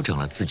人调整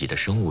了自己的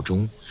生物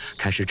钟，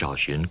开始找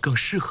寻更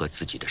适合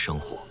自己的生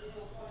活。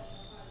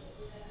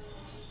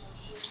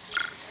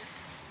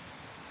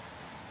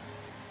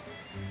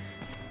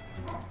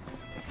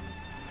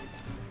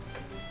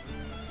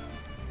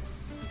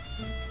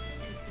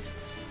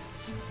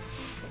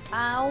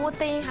啊，我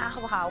等一下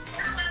好不好？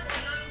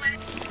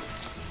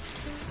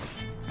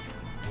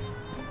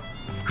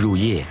入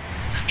夜，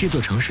这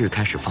座城市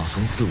开始放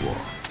松自我，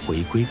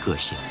回归个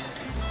性。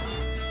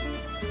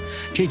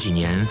这几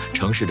年，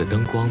城市的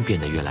灯光变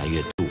得越来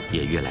越度，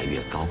也越来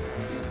越高。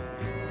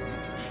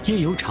夜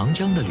游长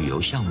江的旅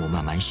游项目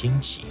慢慢兴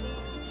起，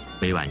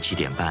每晚7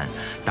点半，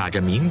打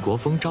着民国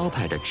风招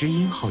牌的知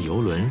音号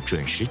游轮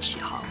准时起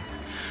航，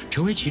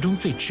成为其中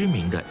最知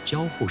名的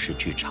交互式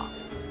剧场。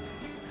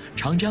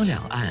长江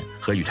两岸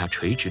和与它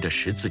垂直的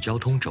十字交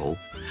通轴，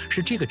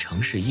是这个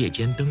城市夜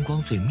间灯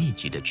光最密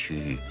集的区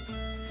域。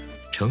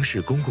城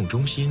市公共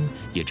中心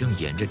也正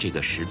沿着这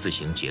个十字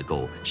形结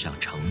构向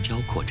城郊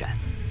扩展。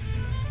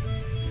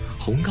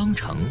红冈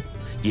城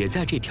也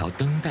在这条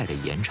灯带的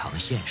延长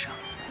线上。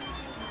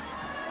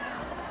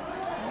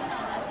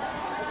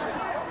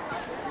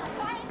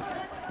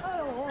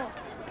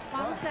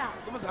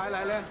怎么才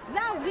来的？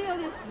那屋里有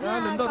点事。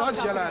轮到他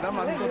起来的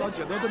嘛，轮到他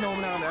起，都等着我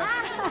们两个的。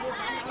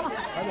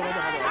来着来着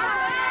来着。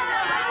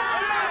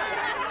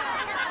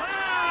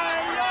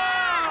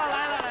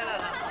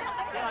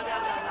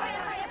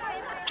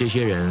这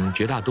些人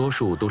绝大多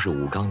数都是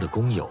武冈的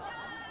工友，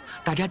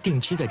大家定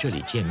期在这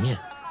里见面。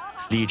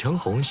李成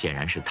红显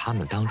然是他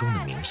们当中的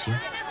明星。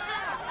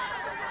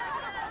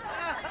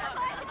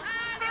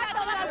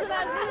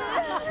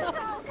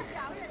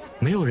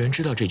没有人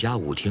知道这家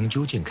舞厅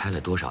究竟开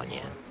了多少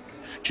年，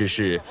只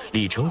是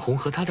李成红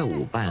和他的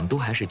舞伴都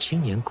还是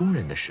青年工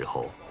人的时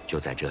候，就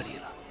在这里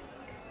了。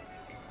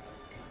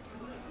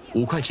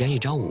5块钱一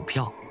张舞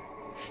票，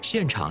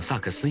现场萨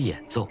克斯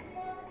演奏，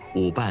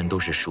舞伴都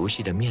是熟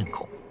悉的面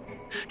孔。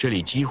这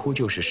里几乎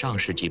就是上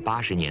世纪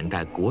80年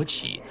代国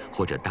企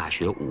或者大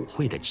学舞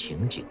会的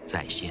情景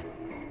再现。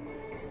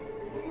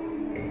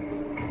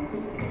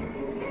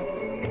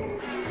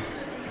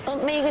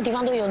每一个地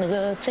方都有那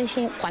个真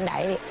心换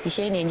代的，一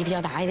些年纪比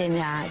较大一点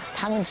的啊，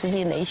他们自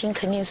己内心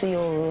肯定是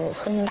有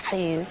很大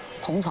的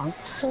碰撞，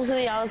总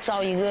是要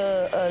找一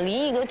个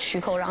另一个出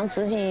口，让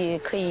自己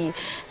可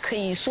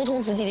以疏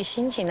通自己的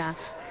心情啊。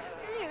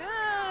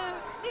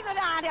你这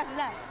哪里是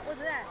人？我是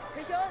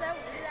退休在屋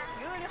里噻。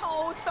你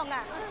好爽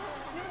啊！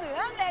你这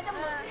样的怎么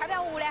跳不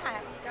了舞呢还？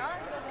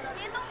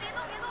别动，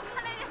看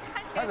那里，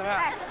看什么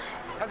呀？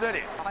看这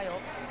里。哎呦，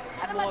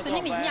他他妈是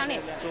你命一样的。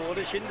做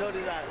的心头的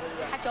噻，是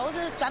不是？他就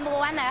是转不过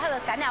弯来，他说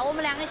算了，我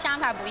们两个想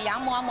法不一样，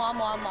摸。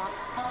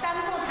散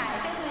步彩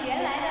就是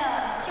原来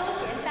的休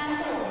闲散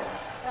步，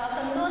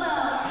很多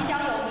的比较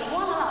有名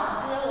望的老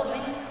师，我们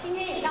今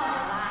天也到场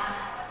了，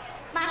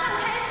马上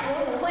开始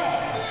舞会。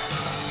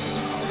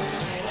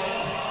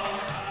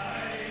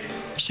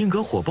性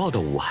格火爆的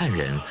武汉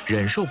人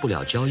忍受不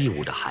了交谊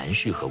舞的含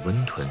蓄和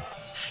温吞，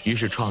于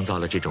是创造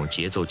了这种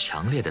节奏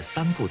强烈的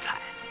3步彩。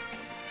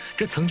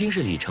这曾经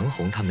是李成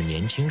红他们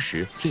年轻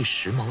时最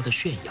时髦的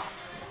炫耀。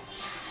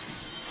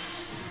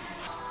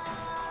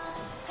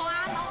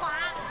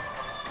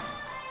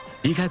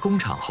离开工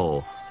厂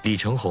后，李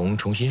成红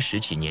重新拾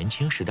起年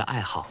轻时的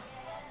爱好。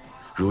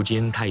如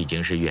今他已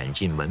经是远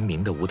近闻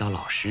名的舞蹈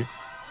老师，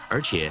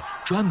而且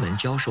专门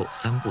教授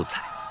3步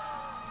彩。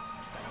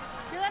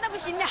热得不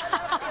行了。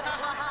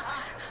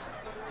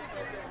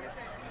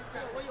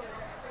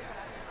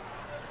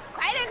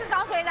快点去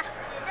告诉人家。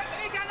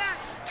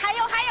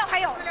还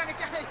有，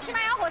起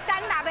码要喝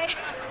3大杯。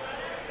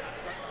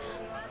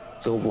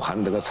这个武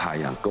汉这个茶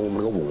呀，跟我们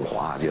那个文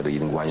化有了一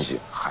定关系，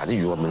还是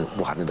与我们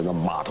武汉的那个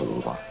码头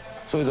文化。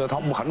所以说，他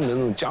武汉的那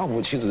种江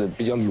湖气质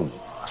比较浓，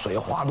水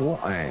花多，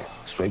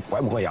水怪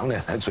模怪样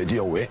的，水底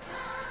有味。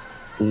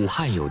武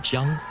汉有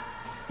江，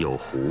有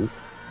湖，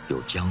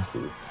有江湖。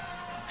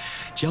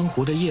江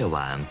湖的夜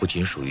晚不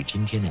仅属于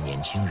今天的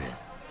年轻人，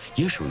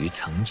也属于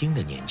曾经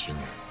的年轻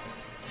人。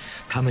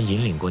他们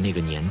引领过那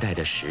个年代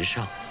的时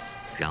尚，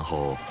然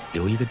后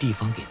留一个地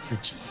方给自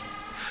己，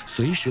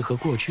随时和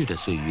过去的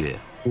岁月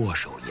握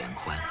手言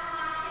欢。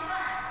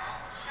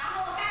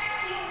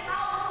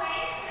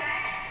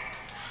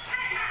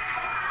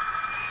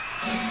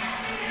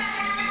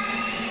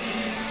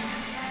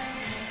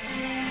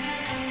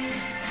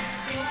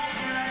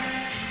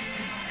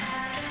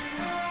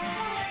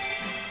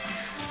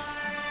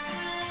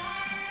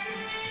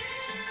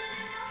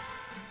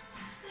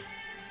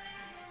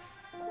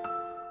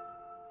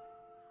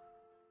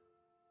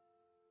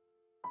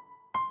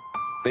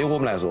对于我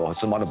们来说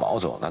是没得报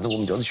酬，但是我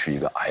们就是取一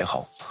个爱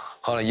好。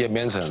后来演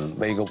变成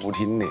每个舞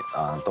厅的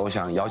都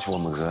想要求我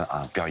们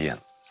去表演。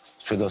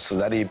随着时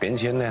代的变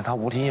迁呢，它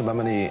舞厅也慢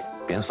慢的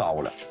变少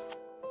了。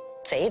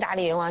最大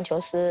的愿望就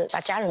是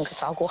把家人给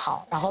照顾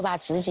好，然后把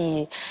自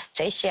己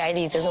最喜爱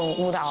的这种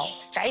舞蹈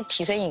再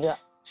提升一个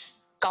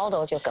高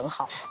度就更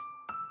好。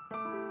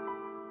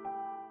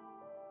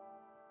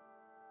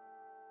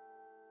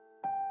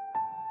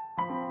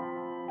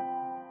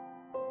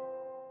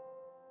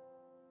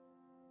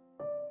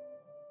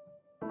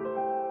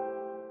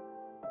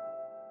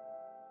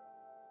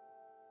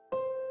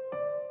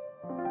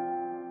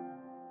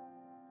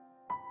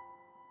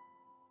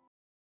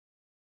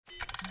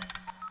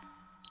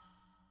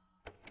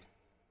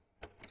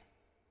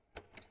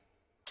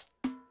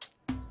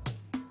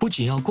不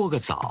仅要过个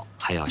早，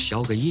还要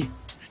宵个夜，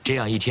这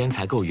样一天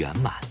才够圆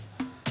满。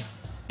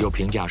有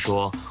评价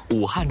说，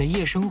武汉的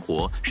夜生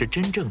活是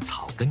真正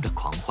草根的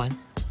狂欢。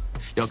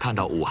要看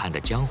到武汉的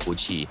江湖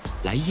气，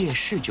来夜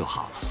市就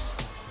好了。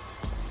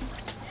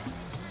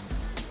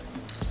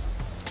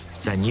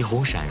在霓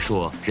虹闪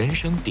烁、人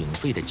声鼎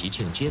沸的吉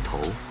庆街头，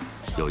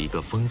有一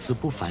个风姿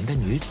不凡的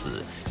女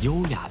子，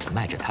优雅地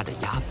迈着她的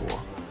鸭脖。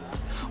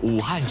武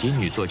汉籍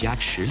女作家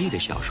池莉的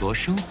小说《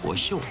生活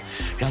秀》，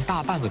让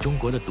大半个中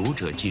国的读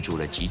者记住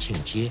了吉庆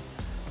街。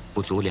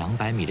不足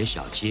200米的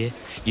小街，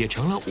也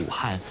成了武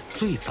汉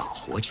最早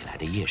火起来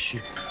的夜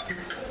市。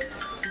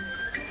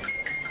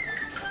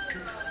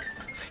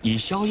以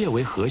宵夜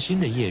为核心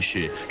的夜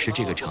市，是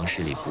这个城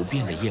市里不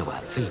变的夜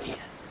晚沸点，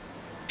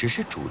只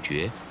是主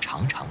角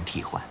常常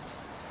替换。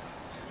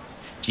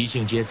吉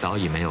庆街早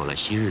已没有了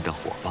昔日的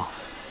火爆。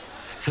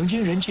曾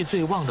经人气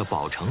最旺的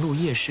宝城路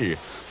夜市，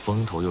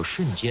风头又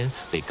瞬间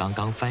被刚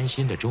刚翻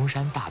新的中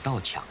山大道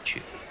抢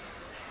去。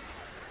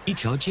一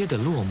条街的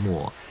落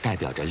寞，代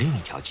表着另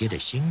一条街的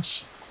兴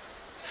起。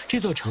这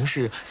座城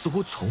市似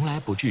乎从来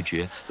不拒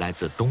绝来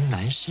自东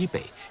南西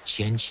北、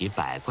千奇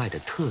百怪的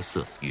特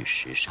色与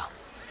时尚。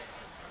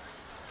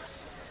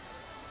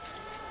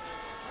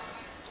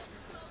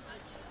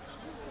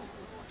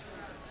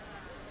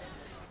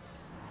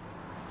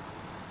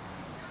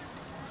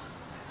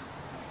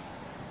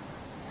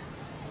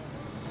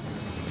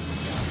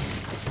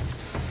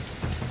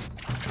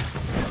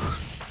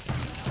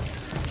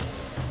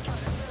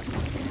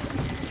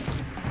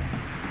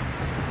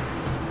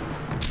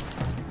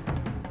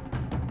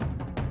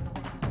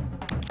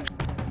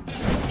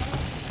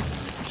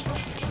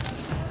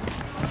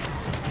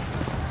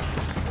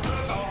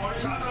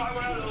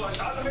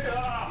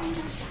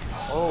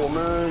我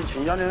们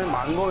庆家的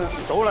蛮多人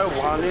都来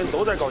武汉的，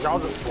都在搞虾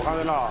子。武汉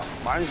人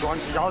蛮喜欢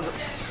吃虾子。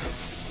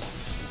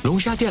龙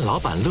虾店老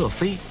板乐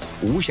飞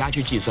无暇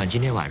去计算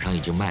今天晚上已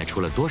经卖出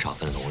了多少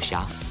份龙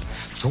虾。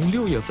从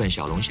6月份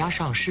小龙虾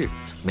上市，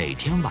每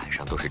天晚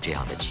上都是这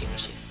样的情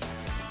形。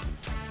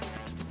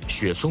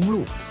雪松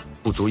路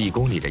不足1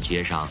公里的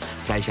街上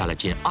塞下了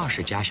近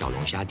20家小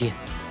龙虾店，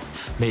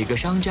每个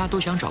商家都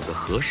想找个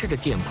合适的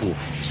店铺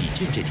挤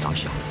进这条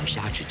小龙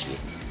虾之街。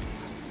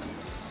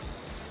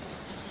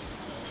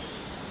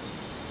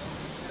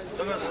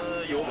这个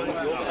是油焖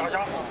虾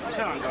虾，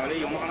现在的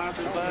用法呢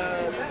是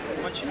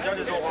我们亲家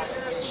的做法。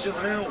其实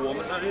呢，我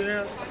们这里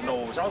的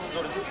肉虾是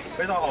做的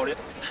非常好的。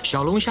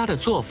小龙虾的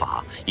做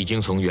法已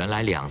经从原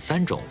来2、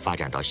3种发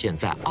展到现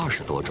在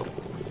20多种。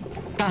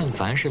但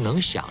凡是能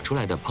想出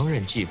来的烹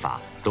饪技法，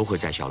都会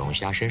在小龙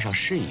虾身上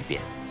试一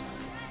遍。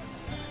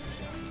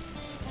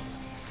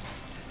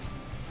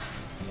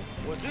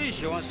我最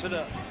喜欢吃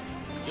的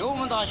油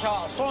焖大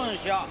虾、双人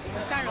虾，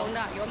散蓉的、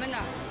油焖的。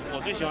我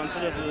最喜欢吃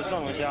的是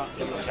蒜蓉虾、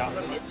油虾，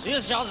只要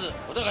是虾子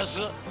我都爱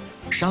吃。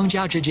商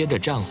家之间的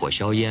战火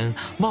硝烟，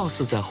貌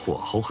似在火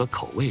候和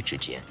口味之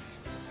间，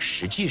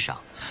实际上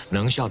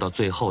能笑到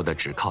最后的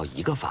只靠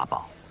一个法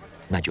宝，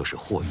那就是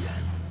货源。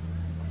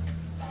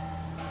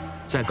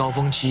在高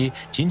峰期，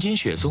仅仅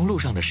雪松路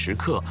上的食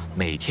客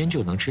每天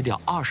就能吃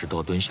掉20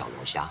多吨小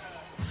龙虾，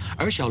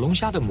而小龙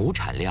虾的亩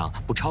产量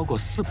不超过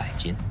400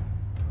斤。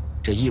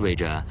这意味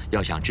着，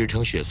要想支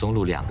撑雪松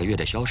路2个月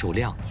的销售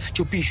量，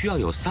就必须要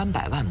有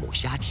300万亩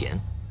虾田。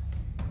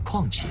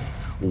况且，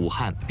武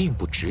汉并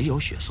不只有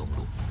雪松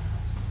路。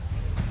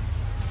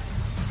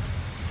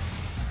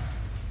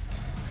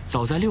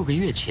早在6个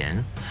月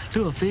前，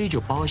乐飞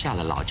就包下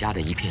了老家的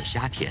一片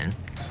虾田，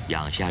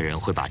养虾人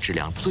会把质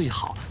量最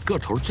好、个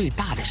头最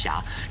大的虾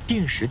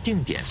定时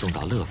定点送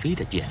到乐飞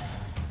的店里。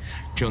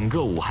整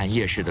个武汉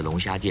夜市的龙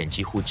虾店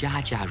几乎家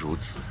家如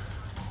此。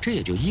这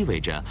也就意味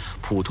着，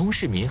普通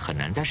市民很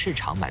难在市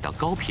场买到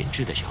高品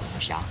质的小龙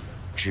虾，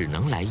只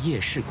能来夜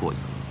市过瘾。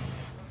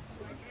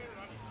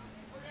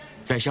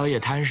在宵夜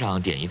摊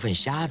上点一份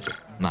虾子，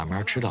慢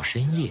慢吃到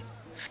深夜，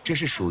这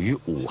是属于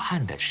武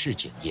汉的市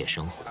井夜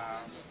生活。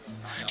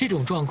这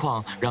种状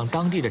况让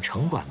当地的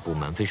城管部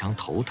门非常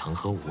头疼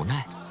和无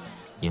奈，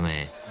因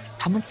为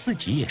他们自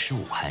己也是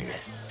武汉人，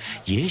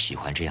也喜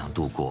欢这样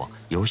度过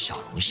有小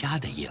龙虾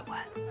的夜晚。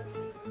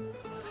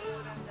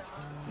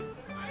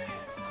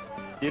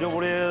你的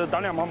屋里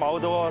当两包毛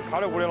豆，他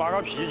的屋里拿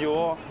个啤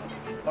酒，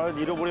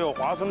你的屋里有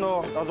花生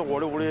喽，但是我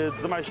的屋里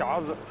只卖虾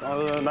子。然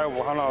后来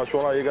武汉了，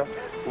学了一个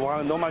武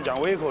汉都蛮讲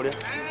胃口的。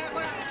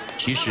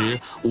其实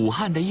武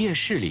汉的夜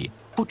市里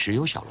不只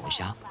有小龙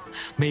虾，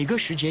每个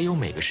时节有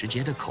每个时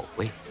节的口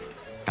味，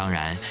当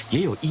然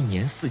也有一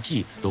年四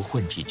季都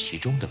混迹其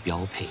中的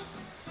标配。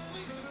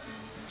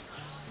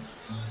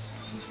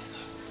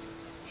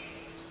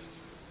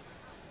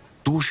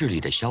都市里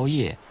的宵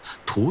夜，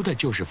图的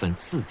就是份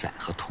自在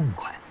和痛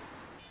快，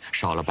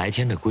少了白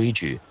天的规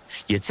矩，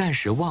也暂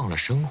时忘了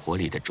生活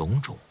里的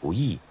种种不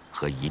易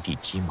和一地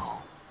鸡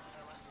毛。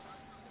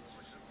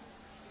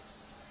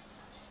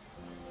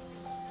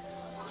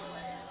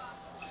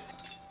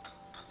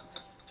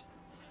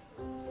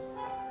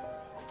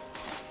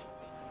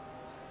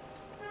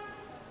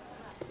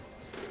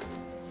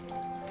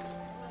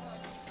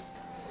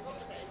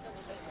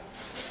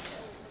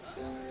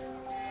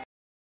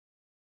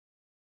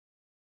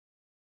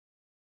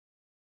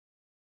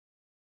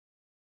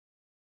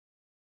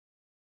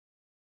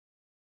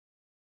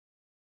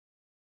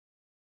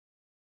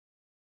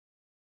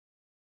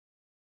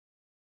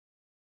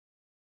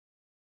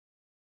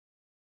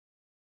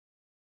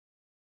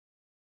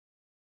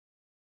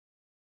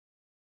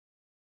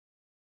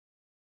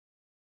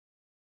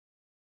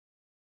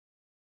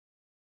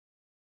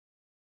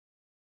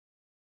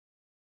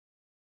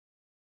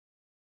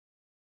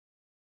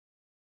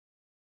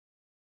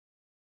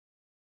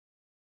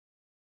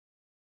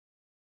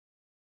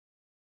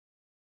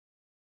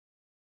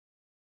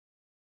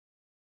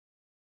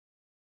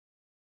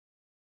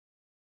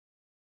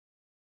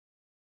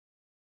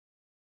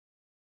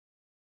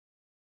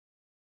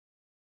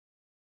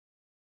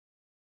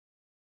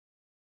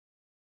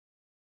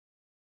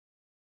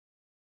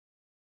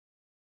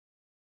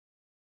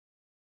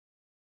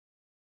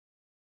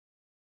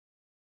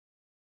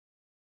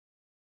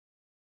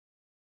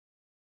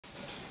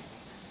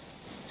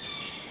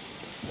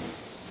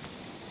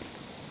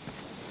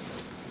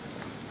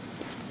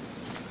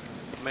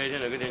每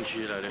天那个点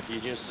起来的，已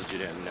经10几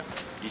年了，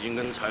已经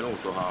跟菜农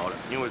说好了，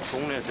因为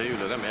葱呢，对于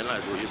那个面来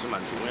说也是蛮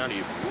重要的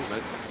一部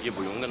分，也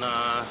不用跟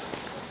他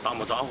打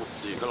么招呼，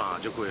直接去拿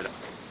就可以了。